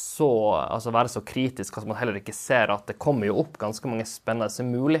så kritisk at man heller ikke ser at det kommer jo opp ganske mange spennende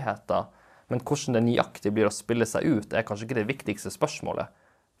muligheter, men hvordan det nøyaktig blir å spille seg ut kanskje ikke det viktigste spørsmålet,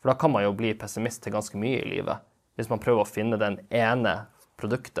 for da kan man jo bli pessimist til ganske mye i livet, hvis man prøver å finne den ene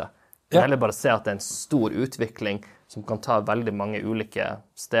produktet. Ja. Eller bare se at det en stor utvikling som kan ta veldig mange ulike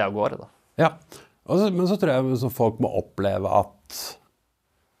steder av gårde. Da. Ja, men så tror jeg så folk må oppleve at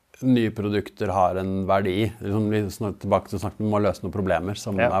nye produkter har en verdi. Tilbake til å snakke, vi må løse noen problemer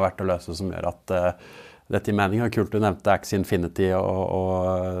som verdt å løse, som gjør at dette gir mening. Og kult, du nevnte Axie Infinity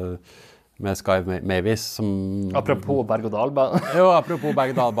og med Sky Mavis. Apropos berg-og-dal-bane. Jo, apropos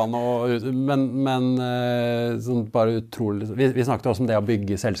berg-og-dal-bane. Men sånn bare utrolig... Vi snakket også om det å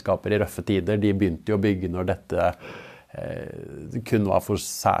bygge selskaper i røffe tider. De begynte jo å bygge når dette kun var for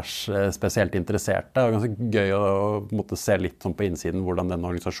særs spesielt interesserte. Det var ganske gøy å måtte se litt sånn på innsiden hvordan den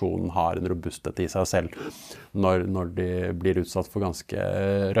organisasjonen har en robusthet i seg selv. Når de blir utsatt for ganske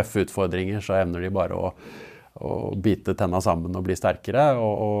røffe utfordringer, så evner de bare å bite tenna sammen og bli sterkere.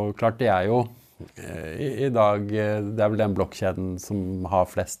 Og klart, de jo i dag, det vel den blokkjeden som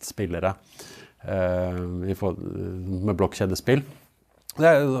har flest spillere med blokkjedespill.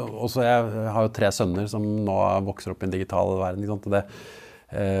 Også jeg har jo 3 sønner som nå vokser opp i en digital verden, ikke sant? Og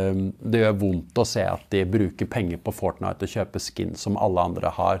det gjør vondt å se at de bruker penger på Fortnite og kjøper skins som alle andre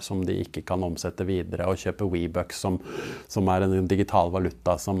har, som de ikke kan omsette videre, og kjøper Webucks som en digital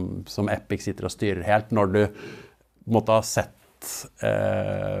valuta som Epic sitter og styrer helt, når du måtte ha sett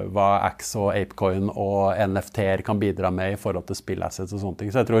hva Axe og Apecoin og NFT-er kan bidra med i forhold til spillassets og sånne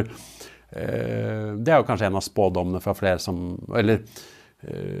ting. Så jeg tror det jo kanskje en av spådommene fra flere som, eller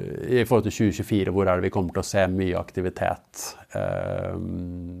i forhold til 2024, hvor det vi kommer til å se mye aktivitet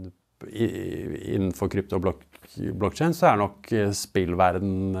innenfor krypto og blockchain, så nok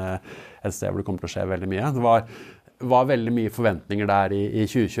spillverden et sted hvor det kommer til å skje veldig mye. Det var veldig mye forventninger der i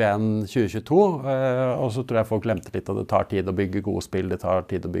 2021-2022, og så tror jeg folk glemte litt at det tar tid å bygge gode spill, det tar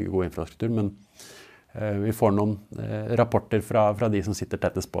tid å bygge god infrastruktur, men vi får noen rapporter fra de som sitter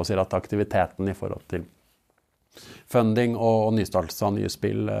tettest på og sier at aktiviteten i forhold til funding og nystartelse av nye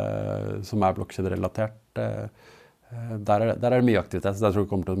spill som blokkjederelatert, der det mye aktivitet, så jeg tror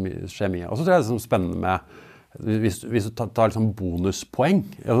det kommer til å skje mye. Og så tror jeg det er spennende med, hvis du tar liksom bonuspoeng,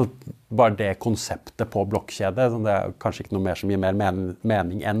 altså bare det konseptet på blokkjede, det kanskje ikke noe mer som gir mer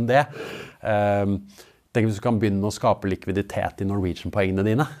mening enn det. Tenk hvis du kan begynne å skape likviditet i Norwegian-poengene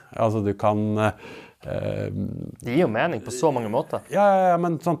dine. Altså du kan... Det gir jo mening på så mange måter. Ja,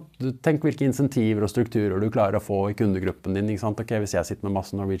 men sånn, tenk hvilke insentiver og strukturer du klarer å få i kundegruppen din, ikke sant? Ok, hvis jeg sitter med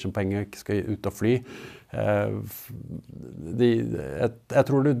masse Norwegian-penger, skal ut og fly. Jeg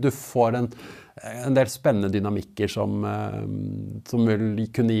tror du får en del spennende dynamikker som vil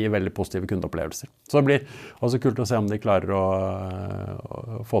kunne gi veldig positive kundeopplevelser. Så det blir også kult å se om de klarer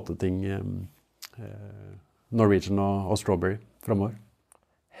å få til ting Norwegian og Strawberry fremover.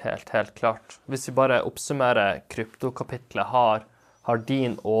 Helt klart. Hvis vi bare oppsummerer kryptokapitlet, har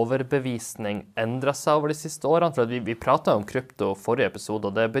din overbevisning endret seg over de siste årene? For vi pratet om krypto forrige episode,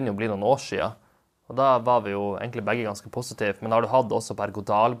 og det begynner å bli noen år siden. Og da var vi jo egentlig begge ganske positive. Men har du hatt også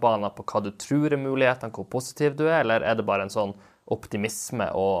berg-og-dal-baner på hva du tror mulighetene, hvor positiv du eller det bare en sånn optimisme,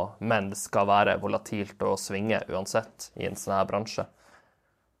 men det skal være volatilt og svinge uansett i en sånn her bransje?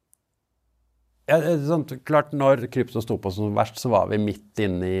 Ja, sånn, klart, når krypto stod på som verst, så var vi midt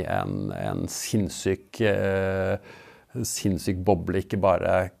inne i en sinnssyk boble, ikke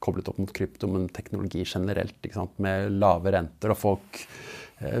bare koblet opp mot krypto, men teknologi generelt, ikke sant? Med lave renter, og folk,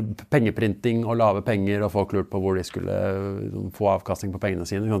 pengeprinting og lave penger, og folk lurte på hvor de skulle få avkastning på pengene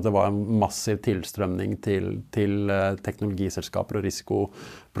sine. Det var en massiv tilstrømning til teknologiselskaper og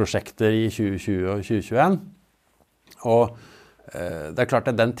risikoprosjekter i 2020 og 2021. Og det klart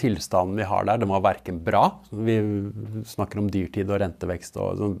at den tilstanden vi har der, det var hverken bra. Vi snakker om dyrtid og rentevekst,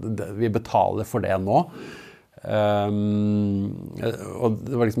 og vi betaler for det nå. Og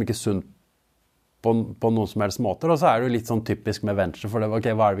det var liksom ikke sunt på noen som helst måter. Og så det jo litt sånn typisk med venture, for hva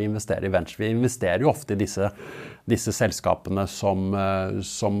det vi investerer i venture? Vi investerer jo ofte i disse selskapene som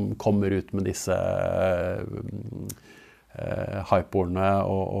kommer ut med disse hypeordene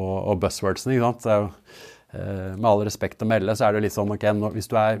og buzzwordsene, ikke sant? Med all respekt å melde, så det litt sånn, ok, hvis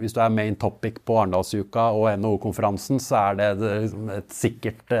du main topic på Arendalsuka og NHO-konferansen, så det et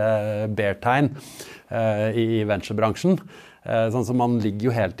sikkert bear-tegn i venture-bransjen. Sånn som man ligger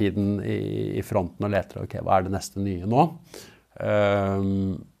jo hele tiden i fronten og leter, ok, hva det neste nye nå?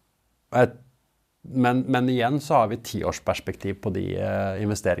 Men igjen så har vi 10-årsperspektiv på de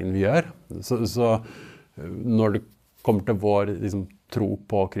investeringene vi gjør. Så når det kommer til vår liksom, tro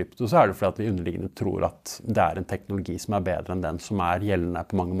på krypto, så det fordi at vi underliggende tror at det en teknologi som bedre enn den som gjeldende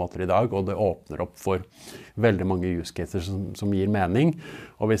på mange måter i dag, og det åpner opp for veldig mange use cases som gir mening,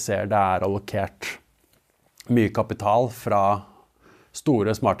 og vi ser det allokert mye kapital fra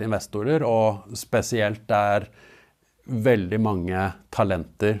store, smarte investorer, og spesielt veldig mange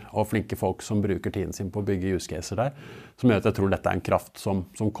talenter og flinke folk som bruker tiden sin på å bygge use cases der, som gjør at jeg tror dette en kraft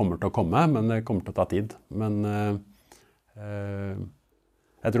som kommer til å komme, men det kommer til å ta tid. Men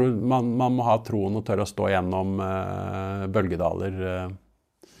jeg tror man må ha troen og tørre å stå gjennom bølgedaler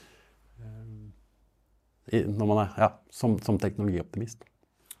når man som teknologioptimist.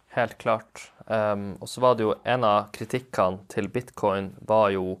 Helt klart. Og så var det jo en av kritikkene til Bitcoin var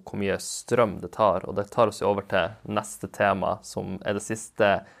jo hvor mye strøm det tar, og det tar oss jo over til neste tema, som det siste,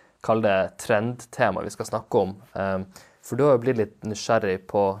 kall det trendtema vi skal snakke om. For du har jo blitt litt nysgjerrig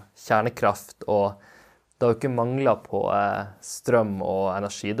på kjernekraft, og det har jo ikke manglet på strøm- og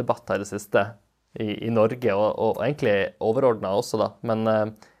energidebatter i det siste i Norge, og egentlig overordnet også da. Men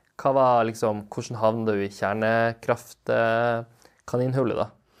hva var liksom, hvordan havnet du i kjernekraft-kaninhullet da?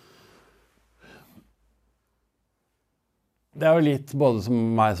 Det jo litt både som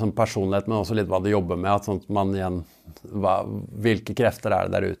meg som personlighet, men også litt hva du jobber med, at sånn at man igjen, hvilke krefter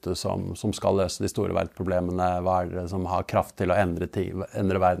det der ute som skal løse de store verdensproblemene, hva det som har kraft til å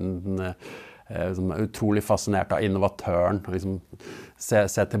endre verden, som utrolig fascinert av innovatøren, og liksom se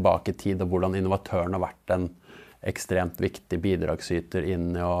tilbake i tid, og hvordan innovatøren har vært en ekstremt viktig bidragsyter inn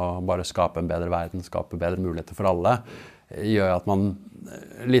i å bare skape en bedre verden, skape bedre muligheter for alle, gjør at man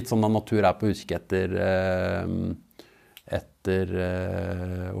litt sånn av natur på utkikk etter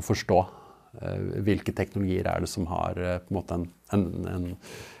å forstå hvilke teknologier det som har på en måte en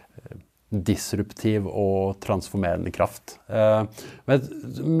disruptiv og transformerende kraft. Men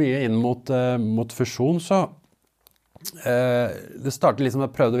mye inn mot fusjon, så det startet liksom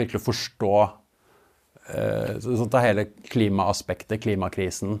jeg prøvde virkelig å forstå sånn at hele klimaaspektet,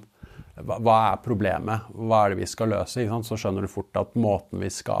 klimakrisen, hva problemet? Hva det vi skal løse? Ikke sant? Så skjønner du fort at måten vi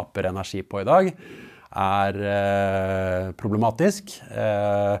skaper energi på i dag problematisk.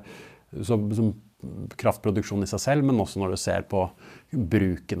 Som kraftproduksjon i seg selv, men også når du ser på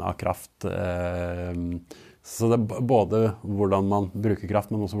bruken av kraft. Så det både hvordan man bruker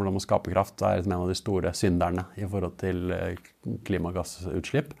kraft, men også hvordan man skaper kraft, en av de store synderne i forhold til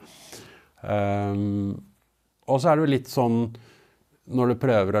klimagassutslipp. Og så det jo litt sånn, når du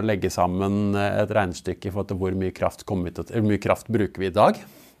prøver å legge sammen et regnestykke for at hvor mye kraft bruker vi i dag,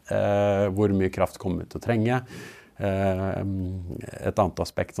 hvor mye kraft kommer vi til å trenge, et annet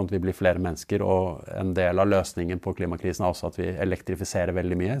aspekt sånn at vi blir flere mennesker, og en del av løsningen på klimakrisen også at vi elektrifiserer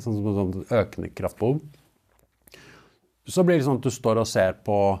veldig mye, sånn økende kraftbehov. Så blir det sånn at du står og ser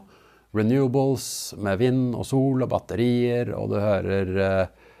på renewables med vind og sol og batterier, og du hører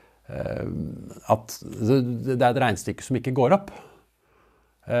at det et regnestykke som ikke går opp.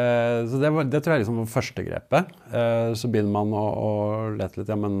 Så det tror jeg liksom var første grepet. Så begynner man å lete litt,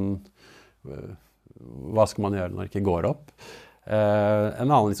 ja, men hva skal man gjøre når det ikke går opp? En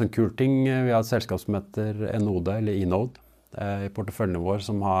annen liksom kul ting, vi har et selskap som heter Enode, eller Enode, i porteføljen vår,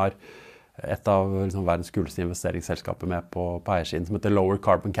 som har et av liksom, verdens kuleste investeringsselskaper med på eiersiden, som heter Lower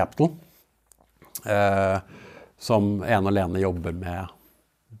Carbon Capital, som en og alene jobber med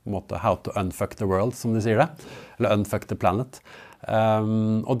på en måte, how to unfuck the world, som de sier det, eller unfuck the planet.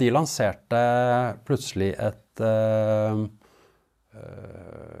 Og de lanserte plutselig et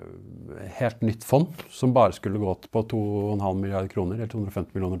helt nytt fond som bare skulle gå på 2,5 milliarder kroner, eller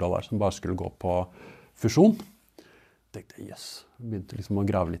 250 millioner dollar, som bare skulle gå på fusjon. Jeg tenkte, yes, begynte liksom å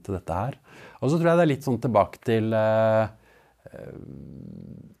grave litt til dette her. Og så tror jeg det litt sånn tilbake til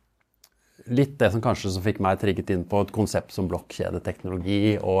litt det som kanskje så fikk meg trigget inn på et konsept som blokkjedeteknologi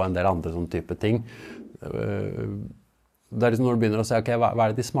og en del andre sånne type ting. Det liksom når du begynner å se, ok, hva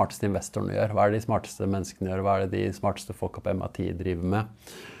det de smarteste investorene gjør? Hva det de smarteste menneskene gjør? Hva det de smarteste folka på MIT driver med?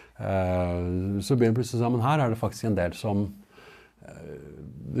 Så begynner plutselig sammen her, det faktisk en del som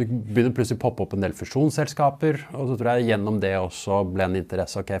det begynner plutselig å poppe opp en del fusjonsselskaper, og så tror jeg gjennom det også ble en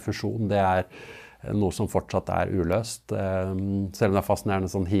interesse. Ok, fusjon, det noe som fortsatt uløst. Selv om det fascinerende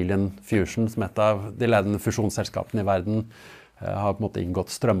sånn Helium Fusion, som et av de ledende fusjonsselskapene i verden, har på en måte inngått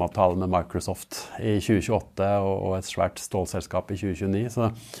strømavtale med Microsoft i 2028 og et svært stålselskap i 2029.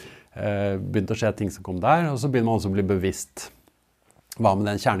 Så begynte å skje ting som kom der, og så begynner man også å bli bevisst hva med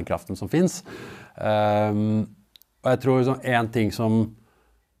den kjernekraften som finnes. Og jeg tror en ting som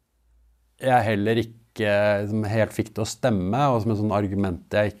jeg heller ikke helt fikk til å stemme, og som et sånt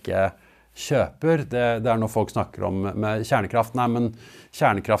argument jeg ikke kjøper, det når folk snakker om med kjernekraft. Nei, men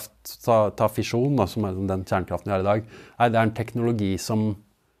kjernekraft, ta fisjon, som den kjernekraften vi har i dag, det en teknologi som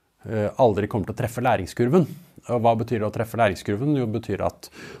aldri kommer til å treffe læringskurven. Og hva betyr det å treffe læringskurven? Jo, det betyr at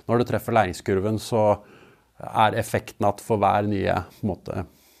når du treffer læringskurven, så effekten at for hver nye på en måte,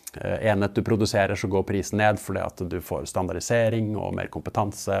 enhet du produserer, så går prisen ned fordi at du får standardisering og mer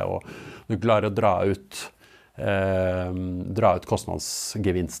kompetanse, og du klarer å dra ut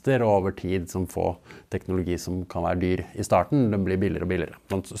kostnadsgevinster, og over tid som får teknologi som kan være dyr i starten, det blir billigere og billigere.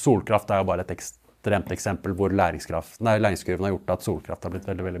 Solkraft jo bare et ekstremt eksempel hvor læringskurven har gjort at solkraft har blitt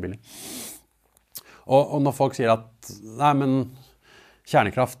veldig, veldig billig. Og når folk sier at nei, men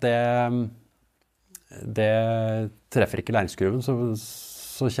kjernekraft det treffer ikke læringskurven,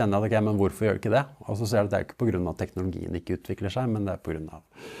 så kjenner jeg at okay, men hvorfor gjør det ikke det? Og så ser jeg at det ikke på grunn av at teknologien ikke utvikler seg, men det på grunn av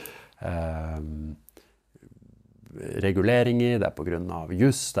reguleringer, det på grunn av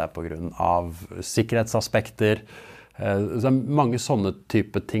juss, det på grunn av sikkerhetsaspekter. Så det mange sånne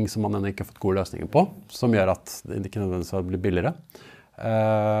type ting som man ennå ikke har fått gode løsninger på, som gjør at det ikke nødvendigvis blir billigere.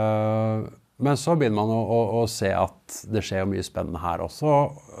 Men så begynner man å se at det skjer mye spennende her også.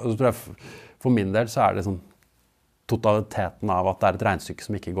 Og så tror jeg for min del så det sånn totaliteten av at det et regnestykke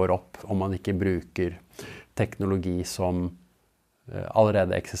som ikke går opp, om man ikke bruker teknologi som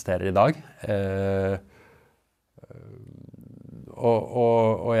allerede eksisterer i dag.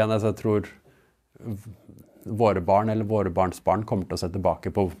 Og igjen, jeg tror våre barn eller våre barns barn kommer til å se tilbake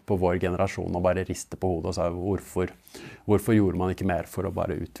på vår generasjon og bare riste på hodet og si hvorfor gjorde man ikke mer for å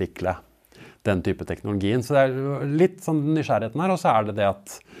bare utvikle den type teknologien. Så det litt sånn nysgjerrigheten her, og så det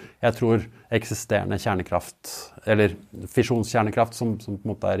at jeg tror eksisterende kjernekraft, eller fisjonskjernekraft, som på en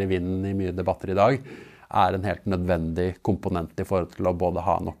måte i vinden i mye debatter i dag, en helt nødvendig komponent i forhold til å både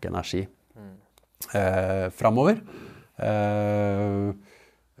ha nok energi fremover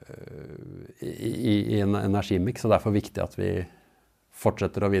i en energimix, og derfor viktig at vi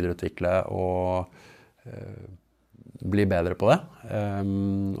fortsetter å videreutvikle og bli bedre på det.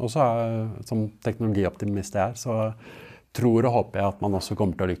 Og så som teknologioptimist så tror og håper jeg at man også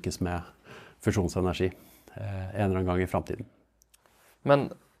kommer til å lykkes med fusjonsenergi en eller annen gang i fremtiden. Men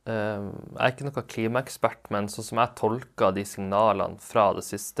jeg ikke noen klimaekspert, men sånn som jeg tolker de signalene fra det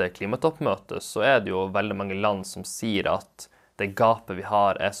siste klimatoppmøtet, så det jo veldig mange land som sier at det gapet vi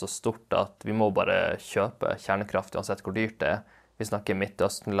har så stort at vi må bare kjøpe kjernekraft uansett hvor dyrt det Vi snakker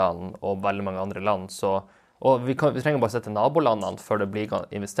Midtøstenland og veldig mange andre land, og vi trenger bare se til nabolandene før det blir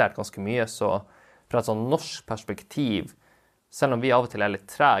investert ganske mye, så fra et sånn norsk perspektiv, selv om vi av og til litt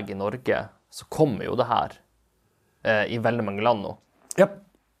treg i Norge, så kommer jo det her i veldig mange land nå.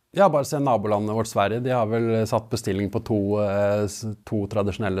 Ja, bare se nabolandet vårt Sverige. De har vel satt bestilling på to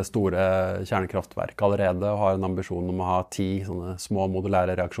tradisjonelle store kjernekraftverk allerede, og har en ambisjon om å ha 10 sånne små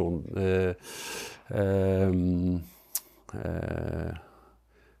modulære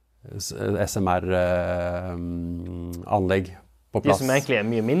SMR-anlegg på plass. De som egentlig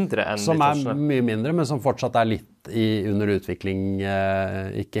mye mindre enn som mye mindre, men som fortsatt litt under utvikling,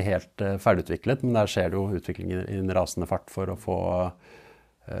 ikke helt ferdigutviklet, men der skjer det jo utvikling i en rasende fart for å få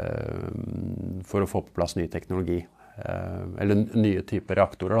på plass ny teknologi, eller nye typer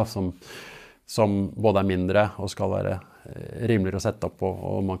reaktorer da, som både mindre og skal være rimeligere å sette opp,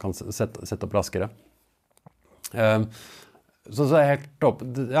 og man kan sette opp raskere. Så helt opp,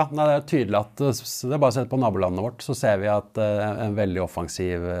 ja, det tydelig at det bare å se på nabolandet vårt, så ser vi at en veldig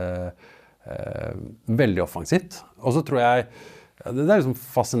offensivt. Og så tror jeg Det liksom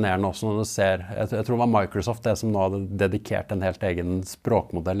fascinerende også når du ser, jeg tror det var Microsoft det som nå hadde dedikert en helt egen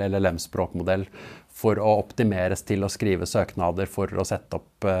språkmodell, LLM-språkmodell, for å optimeres til å skrive søknader for å sette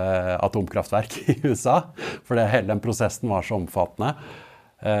opp atomkraftverk i USA, for hele den prosessen var så omfattende.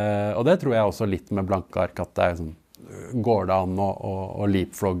 Og det tror jeg også litt med blanke ark, at det sånn, går det an å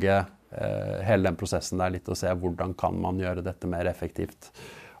leapfrogge hele den prosessen der litt, og se hvordan kan man gjøre dette mer effektivt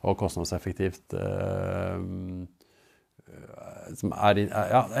og kostnadseffektivt, som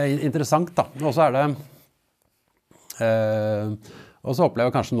interessant da. Og så det og så opplever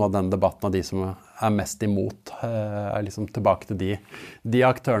jeg kanskje noe av den debatten av de som mest imot, liksom tilbake til de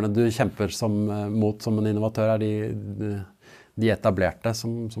aktørene du kjemper mot som en innovatør, de etablerte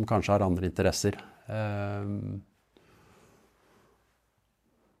som kanskje har andre interesser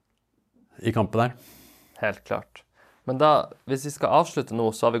i kampen der. Helt klart. Men da, hvis vi skal avslutte nå,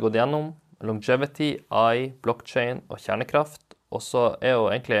 så har vi gått gjennom longevity, AI, blockchain og kjernekraft. Og så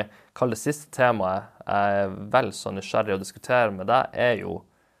jo egentlig, kall det siste temaet, vel så nysgjerrig å diskutere med deg, jo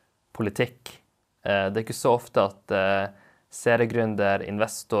politikk. Det ikke så ofte at seriegründer,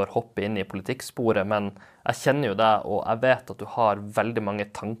 investor hopper inn i politikksporet, men jeg kjenner jo deg, og jeg vet at du har veldig mange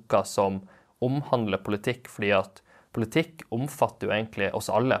tanker som omhandler politikk, fordi at politikk omfatter jo egentlig oss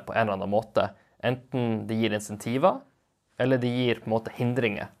alle på en eller annen måte. Enten det gir insentiver, eller det gir på en måte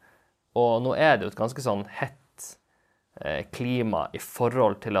hindringer. Og nå det jo et ganske sånn hett klima i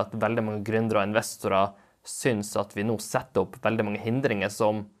forhold til at veldig mange gründere og investorer syns at vi nå setter opp veldig mange hindringer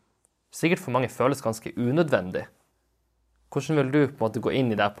som sikkert for mange føles ganske unødvendig. Hvordan vil du på en måte gå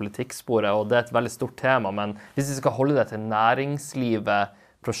inn i det politikksporet? Og det et veldig stort tema, men hvis vi skal holde det til næringslivet,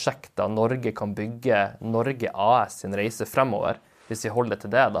 prosjekter Norge kan bygge, Norge AS sin reise fremover, hvis vi holder det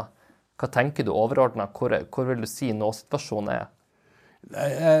til det da, hva tenker du overordnet? Hvor vil du si nå-situasjonen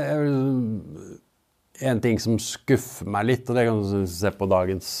En ting som skuffer meg litt, og det kan du se på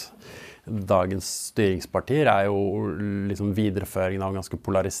dagens styringspartier, jo liksom videreføringen av ganske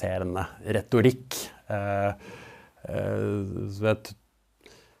polariserende retorikk. Så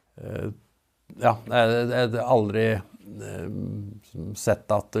jeg aldri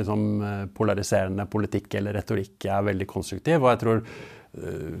sett at liksom, polariserende politikk eller retorikk veldig konstruktiv, og jeg tror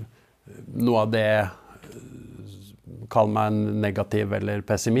noe av det kall meg en negativ eller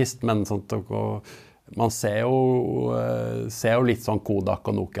pessimist, men sånt, man ser jo litt sånn Kodak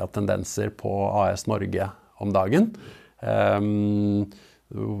og Nokia-tendenser på AS Norge om dagen.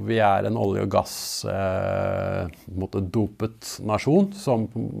 Vi en olje- og gass dopet nasjon, som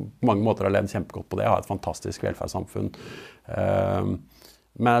på mange måter har levd kjempegodt på det, har et fantastisk velferdssamfunn.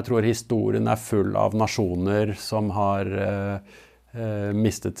 Men jeg tror historien full av nasjoner som har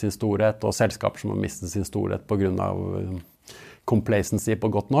mistet sin storhet, og selskaper som har mistet sin storhet på grunn av complacency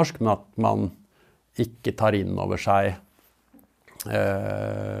på godt norsk, men at man ikke tar inn over seg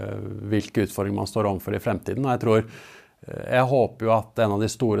hvilke utfordringer man står overfor i fremtiden. Og jeg håper jo at en av de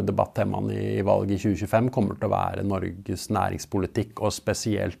store debattemaene i valget i 2025 kommer til å være Norges næringspolitikk, og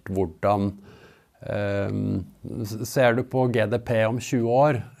spesielt hvordan ser du på GDP om 20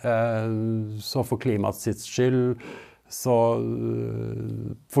 år, så for klimaets skyld, så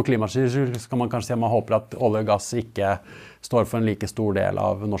for klimaets skyld skal man kanskje si at man håper at olje og gass ikke står for en like stor del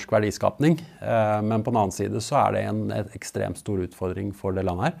av norsk verdiskapning, men på den annen side så det en ekstremt stor utfordring for det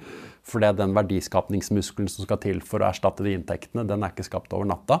landet her, for det den verdiskapningsmuskelen som skal til for å erstatte de inntektene, den ikke skapt over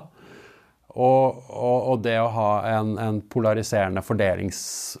natta. Og det å ha en polariserende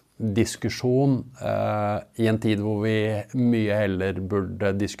fordelingsdiskusjon i en tid hvor vi mye heller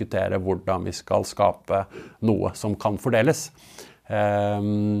burde diskutere hvordan vi skal skape noe som kan fordeles.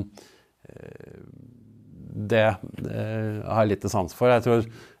 Det har jeg litt sans for. Jeg tror,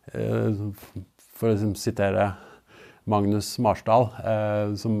 for å sitere Magnus Marsdal,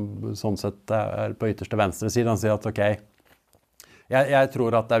 som sånn sett på ytterste venstre side, han sier at ok, jeg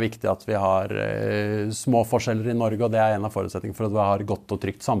tror at det viktig at vi har små forskjeller i Norge, og det en av forutsetningene for at vi har et godt og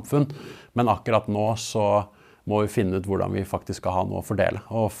trygt samfunn. Men akkurat nå så må vi finne ut hvordan vi faktisk skal ha noe å fordele.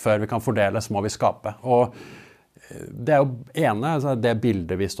 Og før vi kan fordele, så må vi skape. Og det jo ene, det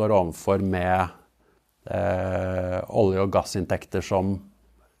bildet vi står overfor med olje- og gassinntekter som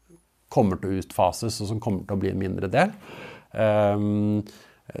kommer til å utfases, og som kommer til å bli en mindre del.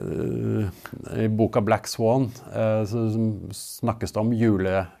 I boka Black Swan så snakkes det om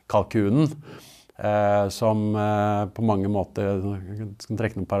julekalkunen som på mange måter skal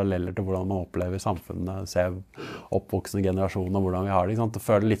trekke noen paralleller til hvordan man opplever samfunnet, se oppvoksende generasjoner og hvordan vi har det, ikke sant? Det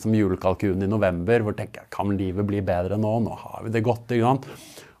føler litt som julekalkunen i november, hvor tenker jeg, kan livet bli bedre nå har vi det godt, ikke sant?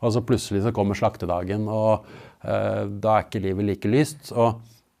 Og så plutselig så kommer slaktedagen, og da ikke livet like lyst, og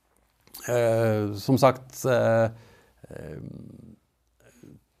som sagt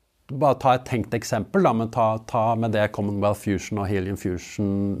bare ta et tenkt eksempel da, men ta med det Commonwealth Fusion og Helium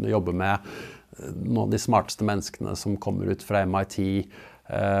Fusion jobber med, noen av de smarteste menneskene som kommer ut fra MIT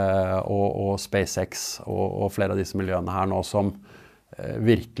og SpaceX og flere av disse miljøene her nå som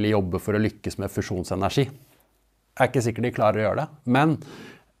virkelig jobber for å lykkes med fusjonsenergi. Ikke sikkert de klarer å gjøre det, men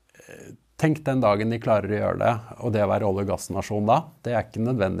tenk den dagen de klarer å gjøre det, og det å være olje- og gassnasjon da, det ikke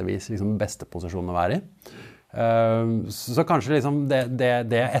nødvendigvis liksom beste posisjonen å være i. Så kanskje liksom det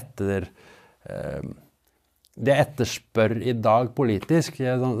etterspør i dag politisk,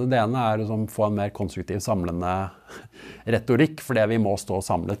 det ene å få en mer konstruktiv, samlende retorikk, fordi vi må stå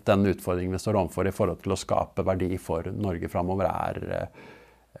samlet. Den utfordringen vi står overfor i forhold til å skape verdi for Norge fremover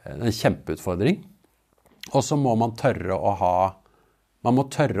en kjempeutfordring. Og så må man tørre å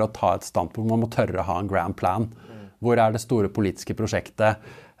ta et standpunkt, man må tørre å ha en grand plan. Hvor det store politiske prosjektet,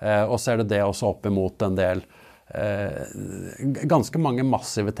 og så det også opp imot en del ganske mange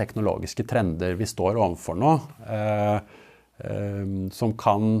massive teknologiske trender vi står overfor nå, som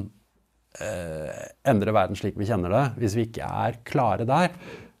kan endre verden slik vi kjenner det. Hvis vi ikke klare der,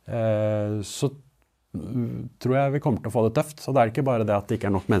 så tror jeg vi kommer til å få det tøft. Så det ikke bare det at det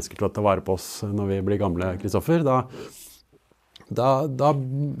ikke nok mennesker til å ta vare på oss når vi blir gamle, Kristoffer. Da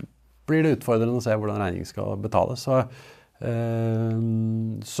blir det utfordrende å se hvordan regningen skal betales.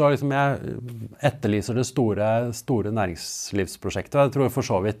 Så liksom jeg etterlyser det store næringslivsprosjektet. Jeg tror for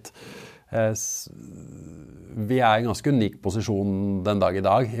så vidt vi i en ganske unik posisjon den dag i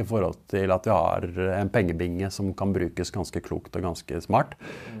dag i forhold til at vi har en pengebinge som kan brukes ganske klokt og ganske smart.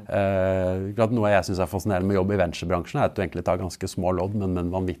 Noe jeg synes fascinerende med jobb i venturebransjen at du egentlig tar ganske små lodd, men med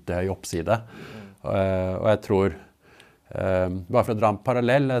en vanvittig høy oppside. Og jeg tror bare for å dra en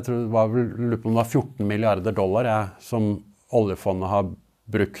parallell, jeg tror det var 14 milliarder dollar som oljefondet har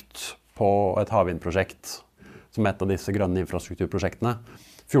brukt på et havvindprosjekt som et av disse grønne infrastrukturprosjektene.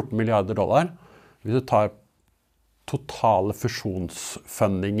 14 milliarder dollar. Hvis du tar totale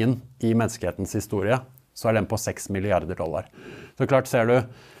fusjonsfundingen i menneskehetens historie, så den på 6 milliarder dollar. Så klart ser du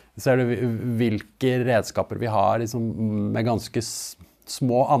hvilke redskaper vi har liksom, med ganske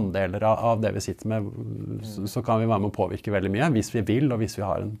små andeler av det vi sitter med, så kan vi være med å påvirke veldig mye, hvis vi vil, og hvis vi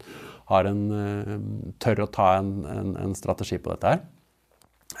tør å ta en strategi på dette her.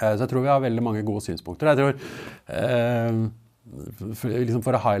 Så jeg tror vi har veldig mange gode synspunkter. Jeg tror, liksom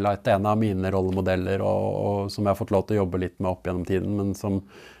for å highlighte en av mine rollemodeller, og som jeg har fått lov til å jobbe litt med opp gjennom tiden, men som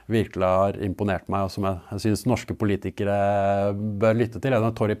virkelig har imponert meg, og som jeg synes norske politikere bør lytte til,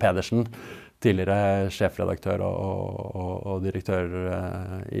 Torry Pedersen, tidligere sjefredaktør og direktør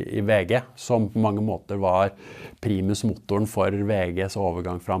i VG, som på mange måter var primusmotoren for VGs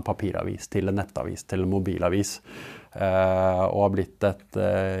overgang fra en papiravis til en nettavis til en mobilavis, og har blitt et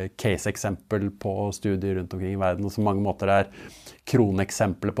case-eksempel på studier rundt omkring i verden, og som på mange måter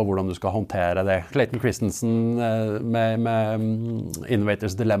kroneksempler på hvordan du skal håndtere det. Clayton Christensen med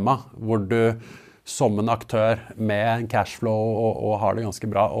Innovators Dilemma, hvor du som en aktør med en cashflow og har det ganske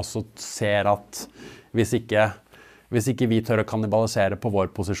bra, også ser at hvis ikke vi tør å kannibalisere på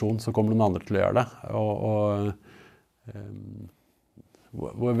vår posisjon, så kommer noen andre til å gjøre det.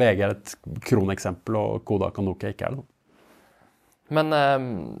 Hvor VG et kroneksempel, og Kodak og Nokia ikke det. Men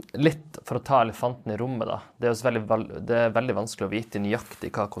litt for å ta elefanten i rommet da. Det veldig vanskelig å vite nøyaktig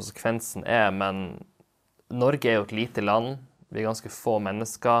hva konsekvensen men Norge jo et lite land, vi ganske få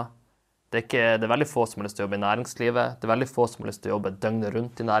mennesker. Det veldig få som har lyst til å jobbe i næringslivet. Det veldig få som har lyst til å jobbe døgnet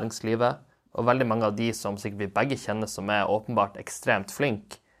rundt i næringslivet. Og veldig mange av de som sikkert vi begge kjenner som åpenbart ekstremt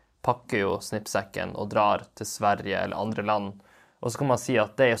flink, pakker jo snippsekken og drar til Sverige eller andre land. Og så kan man si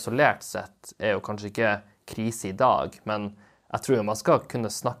at det isolert sett jo kanskje ikke krise i dag, men jeg tror jo man skal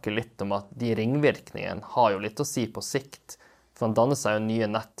kunne snakke litt om at de ringvirkningene har jo litt å si på sikt. For man danner seg jo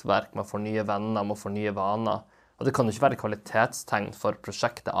nye nettverk, man får nye venner, man får nye vaner. Og det kan jo ikke være kvalitetstegn for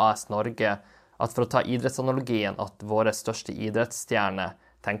prosjektet AS Norge, at for å ta idrettsanalogien, at våre største idrettsstjerner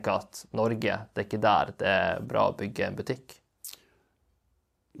tenker at Norge, det ikke der det bra å bygge en butikk.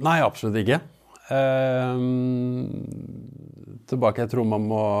 Nei, absolutt ikke. Tilbake, jeg tror man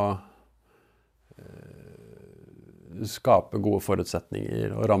må skape gode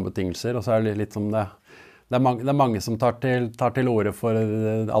forutsetninger og rammebetingelser, og så det litt som det. Det er mange som tar til orde for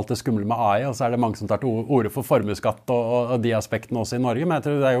alt det skumle med AI, og så det mange som tar til orde for formuesskatt og de aspektene også i Norge, men jeg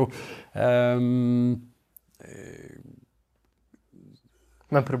tror det jo...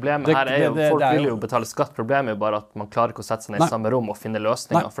 Men problemet her jo, folk vil jo betale skatt, problemet jo bare at man klarer ikke å sette seg ned i samme rom og finne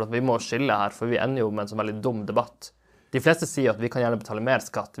løsninger, for at vi må skille her, for vi ender jo med en sånn veldig dum debatt. De fleste sier at vi kan gjerne betale mer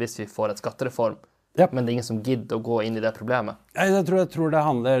skatt hvis vi får en skattereform, Ja. Men det ingen som gidder å gå inn i det problemet. Jeg tror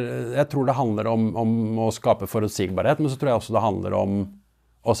det handler om å skape forutsigbarhet, men så tror jeg også det handler om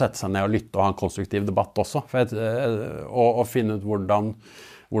å sette seg ned og lytte og ha en konstruktiv debatt også. Og finne ut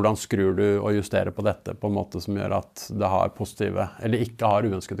hvordan skrur du og justerer på dette på en måte som gjør at det har positive, eller ikke har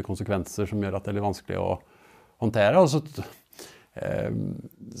uønskede konsekvenser som gjør at det er litt vanskelig å håndtere. Og så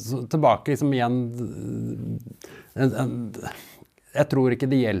tilbake liksom igjen jeg tror ikke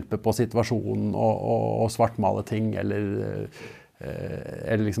det hjelper på situasjonen å svartmale ting, eller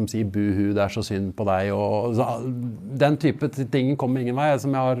liksom si buhu, det er så synd på deg. Og den type ting kommer ingen vei,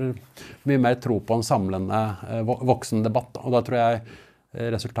 som jeg har mye mer tro på en samlende voksen debatt. Og da tror jeg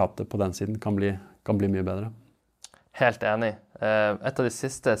resultatet på den siden kan bli mye bedre. Helt enig. Et av de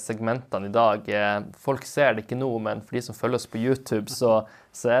siste segmentene i dag, folk ser det ikke nå, men for de som følger oss på YouTube, så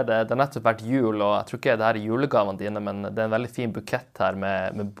er det har nettopp vært jul, og jeg tror ikke det her er julegavene dine, men det er en veldig fin bukett her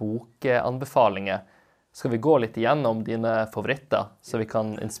med bokanbefalinger. Skal vi gå litt igjennom dine favoritter, så vi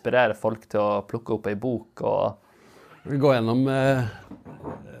kan inspirere folk til å plukke opp en bok? Vi går gjennom...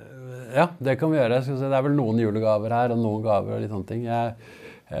 Ja, det kan vi gjøre. Det er vel noen julegaver her, og noen gaver og litt sånne ting.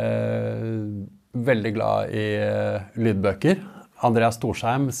 Veldig glad i lydbøker. Andreas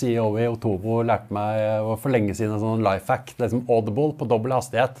Storsheim, CEO i Otovo, lærte meg for lenge siden en sånn lifehack. Det er som Audible på dobbel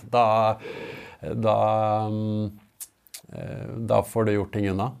hastighet. Da får du gjort ting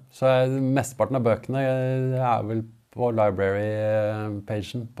unna. Så mesteparten av bøkene er vel på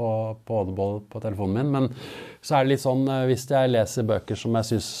library-pagen på Audible på telefonen min. Men så er det litt sånn, hvis jeg leser bøker som jeg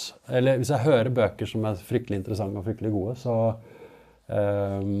synes, eller hvis jeg hører bøker som er fryktelig interessante og fryktelig gode, så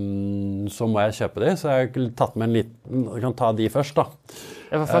må jeg kjøpe de, så jeg har tatt med en liten, jeg kan ta de først da.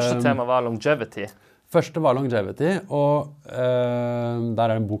 Første tema var longevity. Første var longevity, og der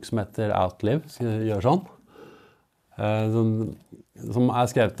er en bok som heter Outlive, skal jeg gjøre sånn, som er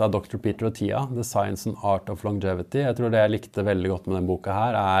skrevet av Dr. Peter Attia, The Science and Art of Longevity. Jeg tror det jeg likte veldig godt med den boka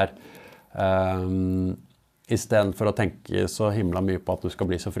her i stedet for å tenke så himla mye på at du skal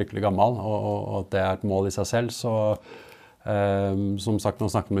bli så fryktelig gammel, og at det er et mål i seg selv, så som sagt, nå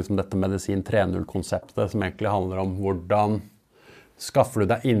snakker vi liksom dette medisin 3.0-konseptet som egentlig handler om hvordan skaffer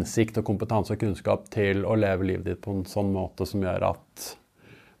du deg innsikt og kompetanse og kunnskap til å leve livet ditt på en sånn måte som gjør at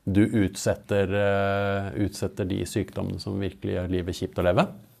du utsetter de sykdommene som virkelig gjør livet kjipt å leve.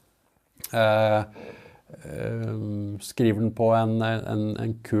 Skriver den på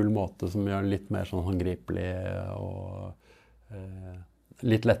en kul måte som gjør den litt mer sånn håndgripelig og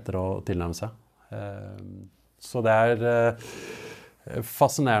litt lettere å tilnærme seg. Så det er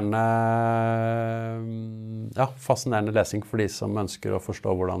fascinerende lesing for de som ønsker å forstå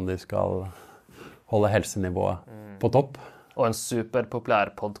hvordan de skal holde helsenivået på topp. Og en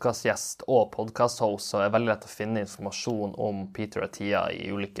superpopulær podcastgjest og podcasthost, så er det veldig lett å finne informasjon om Peter Attia i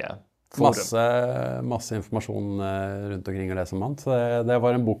ulike forum. Masse informasjon rundt omkring å lese om han. Så det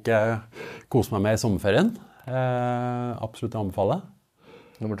var en bok jeg koste meg med i sommerferien. Absolutt å anbefale.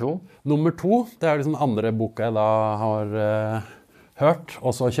 Nummer to, det er liksom andre boka jeg da har hørt,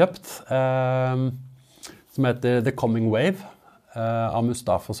 og så kjøpt, som heter The Coming Wave, av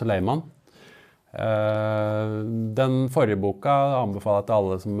Mustafa Suleiman. Den forrige boka anbefaler jeg til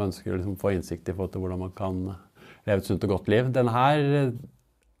alle som ønsker å liksom få innsikt i forhold til hvordan man kan leve et sunt og godt liv. Den her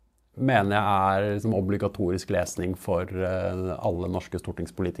mener jeg er liksom obligatorisk lesning for alle norske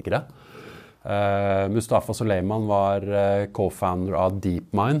stortingspolitikere. Mustafa Suleiman var co-founder av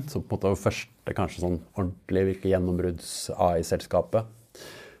DeepMind, som på en måte var første kanskje sånn ordentlig virkelig gjennombrudds AI-selskapet.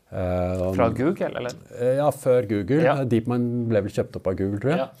 Fra Google, eller? Ja, før Google. Ja. DeepMind ble vel kjøpt opp av Google,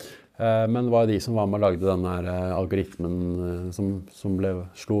 tror jeg. Ja. Men det var de som var med og lagde denne algoritmen som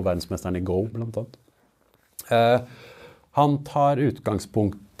slo verdensmesteren i Go, blant annet. Han tar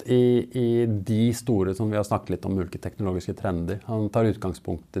utgangspunkt i de store, som vi har snakket litt om, ulike teknologiske trender. Han tar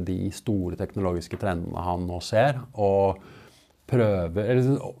utgangspunkt i de store teknologiske trendene han nå ser, og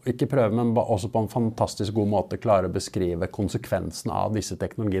men også på en fantastisk god måte klarer å beskrive konsekvensen av disse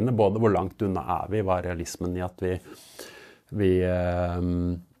teknologiene, både hvor langt unna er vi, hva er realismen i at vi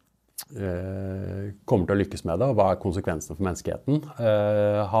kommer til å lykkes med det, og hva er konsekvensene for menneskeheten.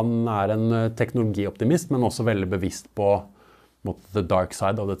 Han er en teknologioptimist, men også veldig bevisst på the dark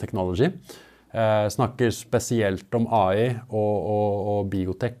side of the technology. Snakker spesielt om AI og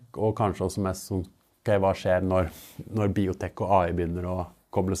biotek, og kanskje også mest som hva skjer når biotek og AI begynner å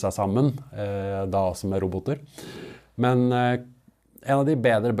koble seg sammen, da også med roboter. Men en av de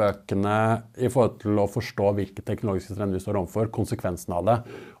bedre bøkene i forhold til å forstå hvilke teknologiske trender vi står overfor, konsekvensen av det,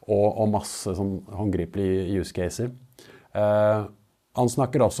 og masse sånn håndgripelige use cases. Han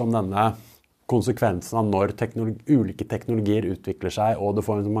snakker også om denne konsekvensen av når ulike teknologier utvikler seg, og du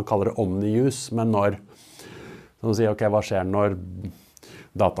får, man kaller det omni-use, men når, som sier, ok, hva skjer når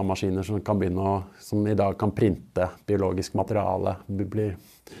datamaskiner som i dag kan printe biologisk materiale, blir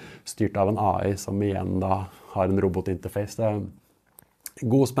styrt av en AI, som igjen da har en robotinterface. Det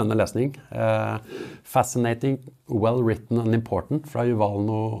god, spennende lesning. Fascinating, well written and important, fra Yuval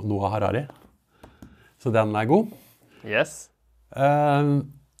Noah Harari. Så den god. Yes.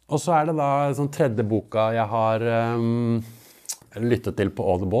 Og så det da sånn tredje boka jeg har lyttet til på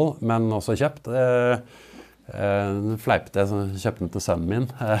Audible, men også kjøpt. Fleipte jeg, kjøpte den til sønnen min.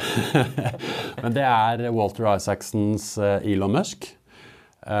 Men det Walter Isaacsons Elon Musk.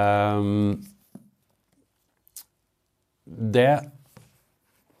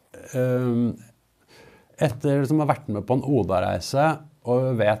 Etter som har vært med på en Oda-reise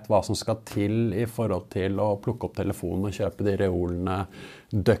og vet hva som skal til i forhold til å plukke opp telefonen og kjøpe de reolene,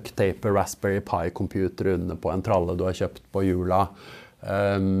 duct tape, Raspberry Pi-computer under på en tralle du har kjøpt på jula,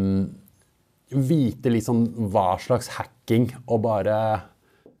 vite liksom hva slags hacking og bare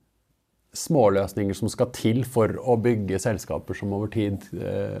småløsninger som skal til for å bygge selskaper som over tid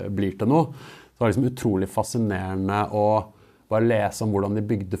blir til noe. Det var liksom utrolig fascinerende å bare lese om hvordan de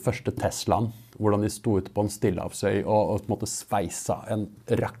bygde første Teslaen, hvordan de sto ute på en stillehavsøy og på en måte sveisa en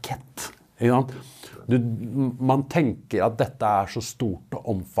rakett. Man tenker at dette så stort og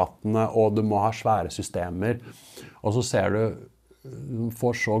omfattende, og du må ha svære systemer, og så ser du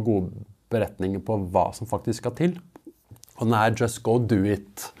får så gode beretninger på hva som faktisk skal til. Og den just go do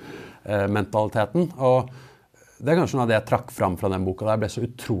it-mentaliteten, og det kanskje noe av det jeg trakk fram fra den boka. Jeg ble så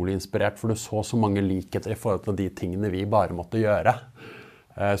utrolig inspirert, for du så mange likheter i forhold til de tingene vi bare måtte gjøre.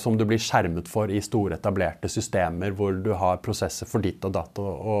 Som du blir skjermet for i store etablerte systemer, hvor du har prosesser for ditt og datt,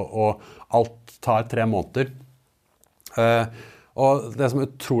 og alt tar 3 måneder. Og det som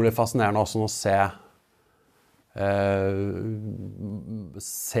utrolig fascinerende også å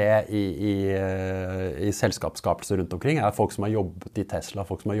se i selskapsskapelser rundt omkring, folk som har jobbet i Tesla,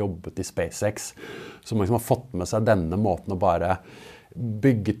 folk som har jobbet i SpaceX, som liksom har fått med seg denne måten å bare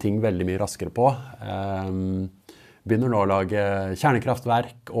bygge ting veldig mye raskere på. Begynner nå å lage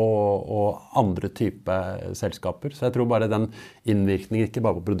kjernekraftverk og andre typer selskaper. Så jeg tror bare den innvirkningen, ikke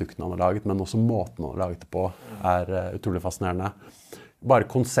bare på produktene han har laget, men også måten han har laget det på, utrolig fascinerende.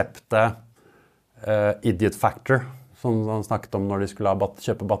 Bare konseptet idiot factor, som han snakket om når de skulle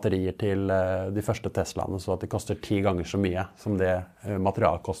kjøpe batterier til de første Teslaene, så at det koster 10 ganger så mye som det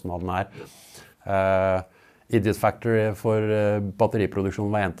materialkostnaden Idiot factor for batteriproduksjon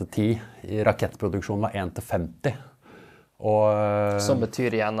var 1-10, i rakettproduksjon var 1-50. Som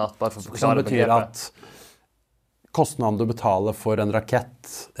betyr igjen at, bare for å som forklare betyr at kostnaden du betaler for en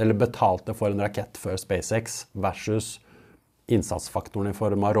rakett, eller betalte for en rakett før SpaceX, versus innsatsfaktoren i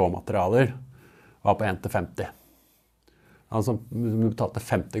form av råmaterialer, var på 1-50. Altså, du betalte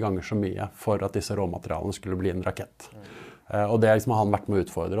 50 ganger så mye for at disse råmaterialene skulle bli en rakett. Og det liksom han vært med å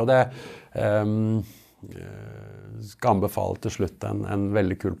utfordre. Og det skal anbefale til slutt en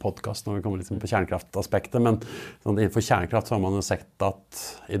veldig kul podcast når vi kommer liksom på kjernekraftaspektet, men sånn, innenfor kjernekraft så har man jo sett at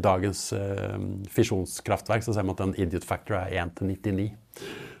i dagens fisjonskraftverk så ser man at en idiot factor 1-99.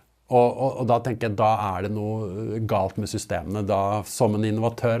 Og da tenker jeg, da det noe galt med systemene. Da, som en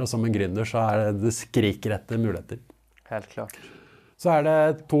innovatør og som en gründer, så det skriker etter muligheter. Helt klart. Så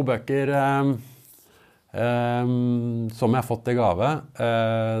det 2 bøker som jeg har fått i gave.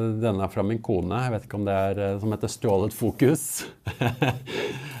 Denne fra min kone, jeg vet ikke om det som heter Stjålet fokus,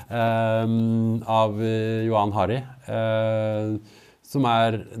 av Johan Harry. Som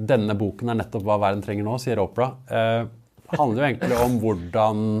denne boken nettopp hva verden trenger nå, sier Oprah. Handler jo egentlig om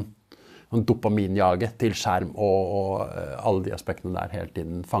hvordan dopaminjaget til skjerm og alle de aspektene der hele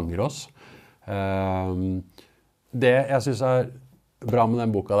tiden fanger oss. Det jeg synes bra med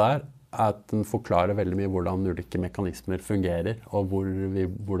den boka der, at den forklarer veldig mye hvordan ulike mekanismer fungerer, og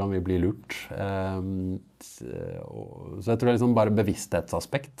hvordan vi blir lurt. Så jeg tror det liksom bare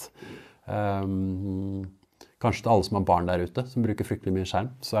bevissthetsaspekt. Kanskje til alle som har barn der ute, som bruker fryktelig mye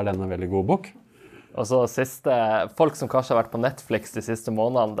skjerm, så denne en veldig god bok. Og så folk som kanskje har vært på Netflix de siste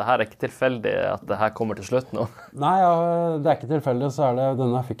månedene, det her ikke tilfeldig at det her kommer til slutt nå? Nei, ja, det ikke tilfeldig, så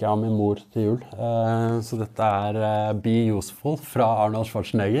denne fikk jeg av min mor til jul. Så dette Be Useful fra Arnold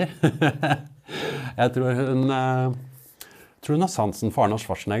Schwarzenegger. Jeg tror hun har sansen for Arnold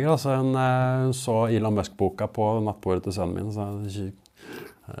Schwarzenegger. Altså hun så Elon Musk-boka på nattbordet til sønnen min, så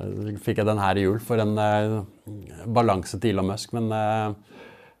fikk jeg den her i jul for en balanse til Elon Musk, men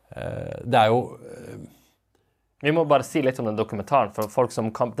det jo Vi må bare si litt om den dokumentaren, for folk som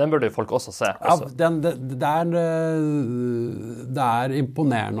kan, den burde jo folk også se. Også. Ja, det er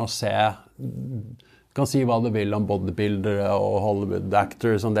imponerende å se. Du kan si hva du vil om bodybuildere og Hollywood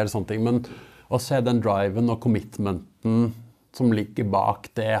actors og en del sånne ting, men å se den driven og commitmenten som ligger bak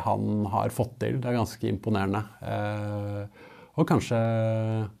det han har fått til, det er ganske imponerende. Og kanskje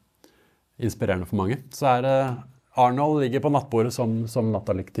inspirerende for mange. Så er det Arnold ligger på nattbordet som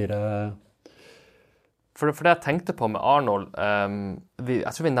nattalektyre. For det jeg tenkte på med Arnold,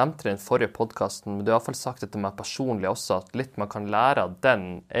 jeg tror vi nevnte det i den forrige podcasten, men du har i hvert fall sagt det til meg personlig også, at litt man kan lære av den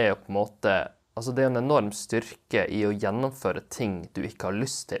jo på en måte, altså det en enorm styrke i å gjennomføre ting du ikke har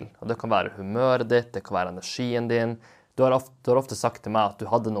lyst til. Og det kan være humøret ditt, det kan være energien din. Du har ofte sagt til meg at du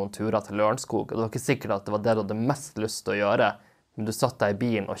hadde noen turer til Lørenskog, og det var ikke sikkert at det var det du hadde mest lyst til å gjøre, men du satt deg i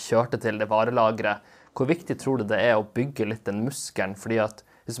bilen og kjørte til det varelagret. Hvor viktig tror du det å bygge litt den muskelen, fordi at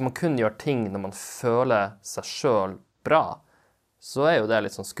hvis man kun gjør ting når man føler seg selv bra, så jo det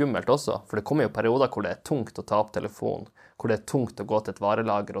litt sånn skummelt også. For det kommer jo perioder hvor det tungt å ta opp telefonen, hvor det tungt å gå til et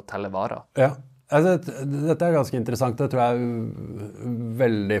varelager og telle varer. Ja, altså, dette ganske interessant. Det tror jeg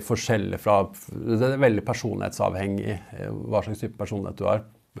veldig forskjellig fra, det veldig personlighetsavhengig hva slags type personlighet du har.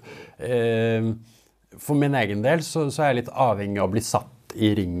 For min egen del så jeg litt avhengig av å bli satt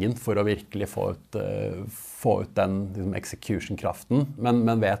i ringen for å virkelig få ut den liksom, execution-kraften,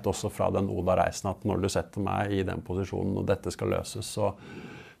 men vet også fra den Oda-reisen at når du setter meg i den posisjonen og dette skal løses, så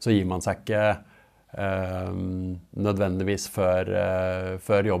gir man seg ikke nødvendigvis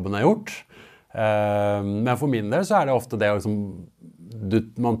før jobben gjort. Men for min del så det ofte det liksom,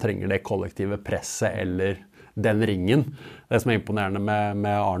 man trenger det kollektive presset eller den ringen. Det som imponerende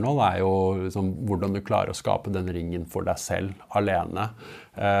med Arnold jo liksom, hvordan du klarer å skape den ringen for deg selv alene.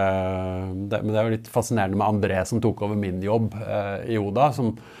 Men det jo litt fascinerende med André som tok over min jobb i Oda,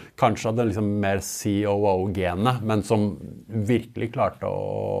 som kanskje hadde liksom mer COO-genet, men som virkelig klarte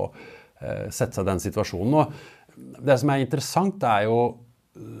å sette seg i den situasjonen. Og det som interessant jo,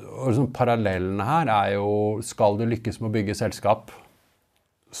 og liksom parallellene her jo, skal du lykkes med å bygge selskap,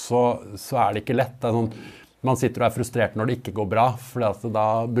 så det ikke lett. Det sånn, man sitter og frustrert når det ikke går bra, for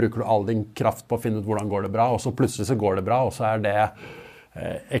da bruker du all din kraft på å finne ut hvordan går det bra, og så plutselig så går det bra, og så det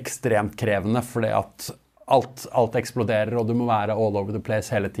ekstremt krevende, fordi at alt eksploderer, og du må være all over the place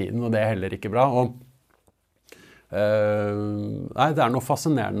hele tiden, og det heller ikke bra. Og, nei, det noe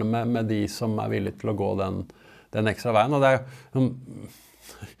fascinerende med de som villige til å gå den ekstra veien, og det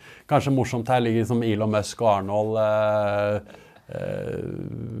kanskje morsomt her ligger som Elon Musk og Arnold,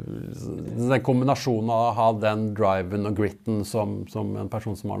 den kombinasjonen av å ha den driven og gritten som en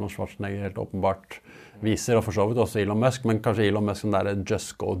person som Arnold Schwarzenegger helt åpenbart viser, og for så vidt også Elon Musk, men kanskje Elon Musk som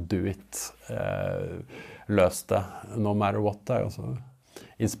just go do it løste no matter what også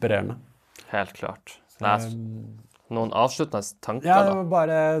inspirerende. Helt klart. Noen avsluttende tanker ja, da?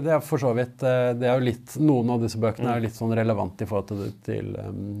 Det for så vidt, det jo litt, noen av disse bøkene litt sånn relevant i forhold til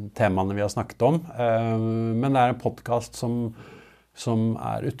temaene vi har snakket om, men det en podcast som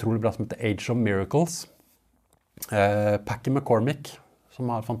utrolig bra, som heter Age of Miracles. Packy McCormick, som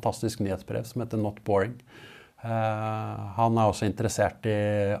har et fantastisk nyhetsbrev som heter Not Boring. Han også interessert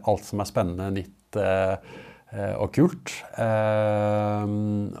i alt som spennende, nytt og kult.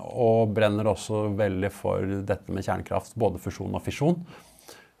 Og brenner også veldig for dette med kjernekraft, både fusjon og fisjon.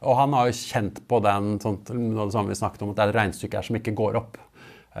 Og han har jo kjent på den, noe av det samme vi snakket om, at det et regnestykke her som ikke går opp.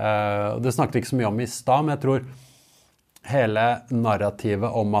 Det snakket vi ikke så mye om i sted, men jeg tror hele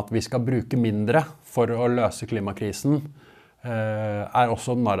narrativet om at vi skal bruke mindre for å løse klimakrisen,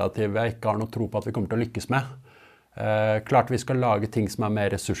 også narrativet jeg ikke har noe tro på at vi kommer til å lykkes med. Klart vi skal lage ting som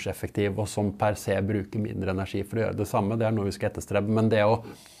mer ressurseffektive og som per se bruker mindre energi for å gjøre det samme, det noe vi skal etterstrebe, men det å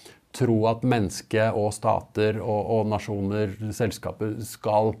tro at mennesker og stater og nasjoner, selskaper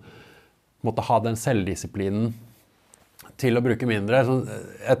skal måtte ha den selvdisiplinen til å bruke mindre, så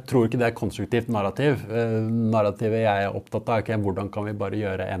jeg tror ikke det konstruktivt narrativ. Narrativet jeg opptatt av okay, hvordan kan vi bare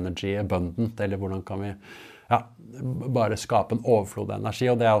gjøre energy abundant, eller hvordan kan vi bare skape en overflod av energi,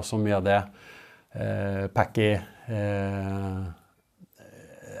 og det også mye av det Packy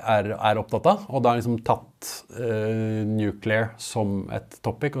opptatt av, og da har liksom tatt nuclear som et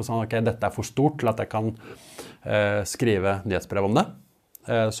topic, og sånn, ok, dette for stort til at jeg kan skrive nyhetsbrev om det.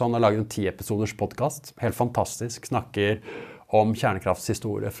 Så han har laget en 10 episoders podcast, helt fantastisk, snakker om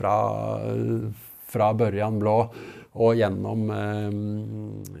kjernekraftshistorie fra børjan blå, og gjennom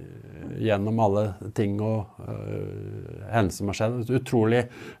alle ting og hendelser som har skjedd. Utrolig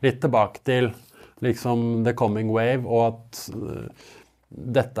litt tilbake til liksom the coming wave, og at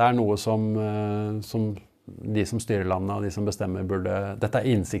dette noe som de som styrer landet og de som bestemmer dette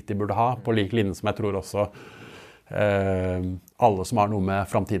innsikt de burde ha, på lik linje som jeg tror også alle som har noe med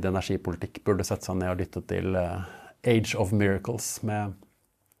fremtidig energipolitikk burde sette seg ned og lytte til Age of Miracles med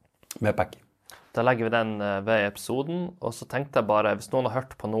Packy. Da legger vi den ved episoden, og så tenkte jeg bare, hvis noen har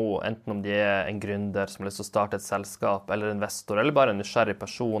hørt på noe, enten om de en gründer som har lyst til å starte et selskap, eller investor, eller bare en nysgjerrig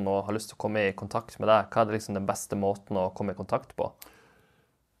person og har lyst til å komme i kontakt med deg, hva er liksom den beste måten å komme i kontakt på?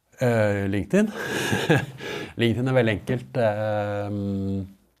 LinkedIn. LinkedIn er veldig enkelt.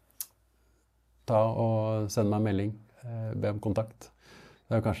 Ta og send meg en melding, be om kontakt.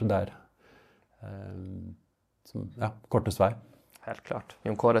 Det er kanskje der kortest vei. Helt klart.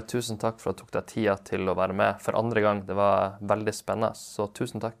 Jon Kåre, tusen takk for at du tok deg tida til å være med for andre gang. Det var veldig spennende, så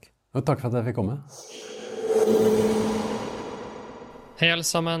tusen takk. Og takk for at jeg fikk komme. Hei alle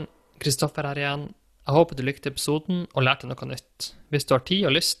sammen, Kristoffer her igjen. Jeg håper du likte episoden og lærte noe nytt. Hvis du har tid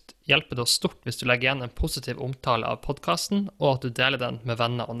og lyst, hjelper det oss stort hvis du legger igjen en positiv omtale av podcasten, og at du deler den med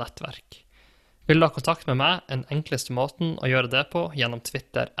venner og nettverk. Vil du ha kontakt med meg, den enkleste måten å gjøre det på gjennom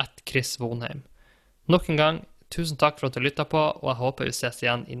Twitter @KrisVonheim. Nok en gang, tusen takk for at du lyttet på, og jeg håper vi ses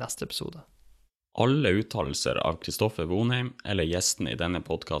igjen i neste episode. Alle uttalelser av Kristoffer Vonheim eller gjestene i denne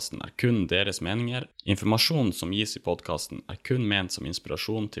podcasten er kun deres meninger. Informasjonen som gis i podcasten er kun ment som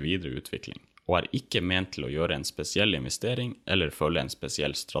inspirasjon til videre utvikling, og er ikke ment til å gjøre en spesiell investering eller følge en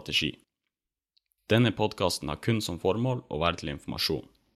spesiell strategi. Denne podcasten har kun som formål å være til informasjon.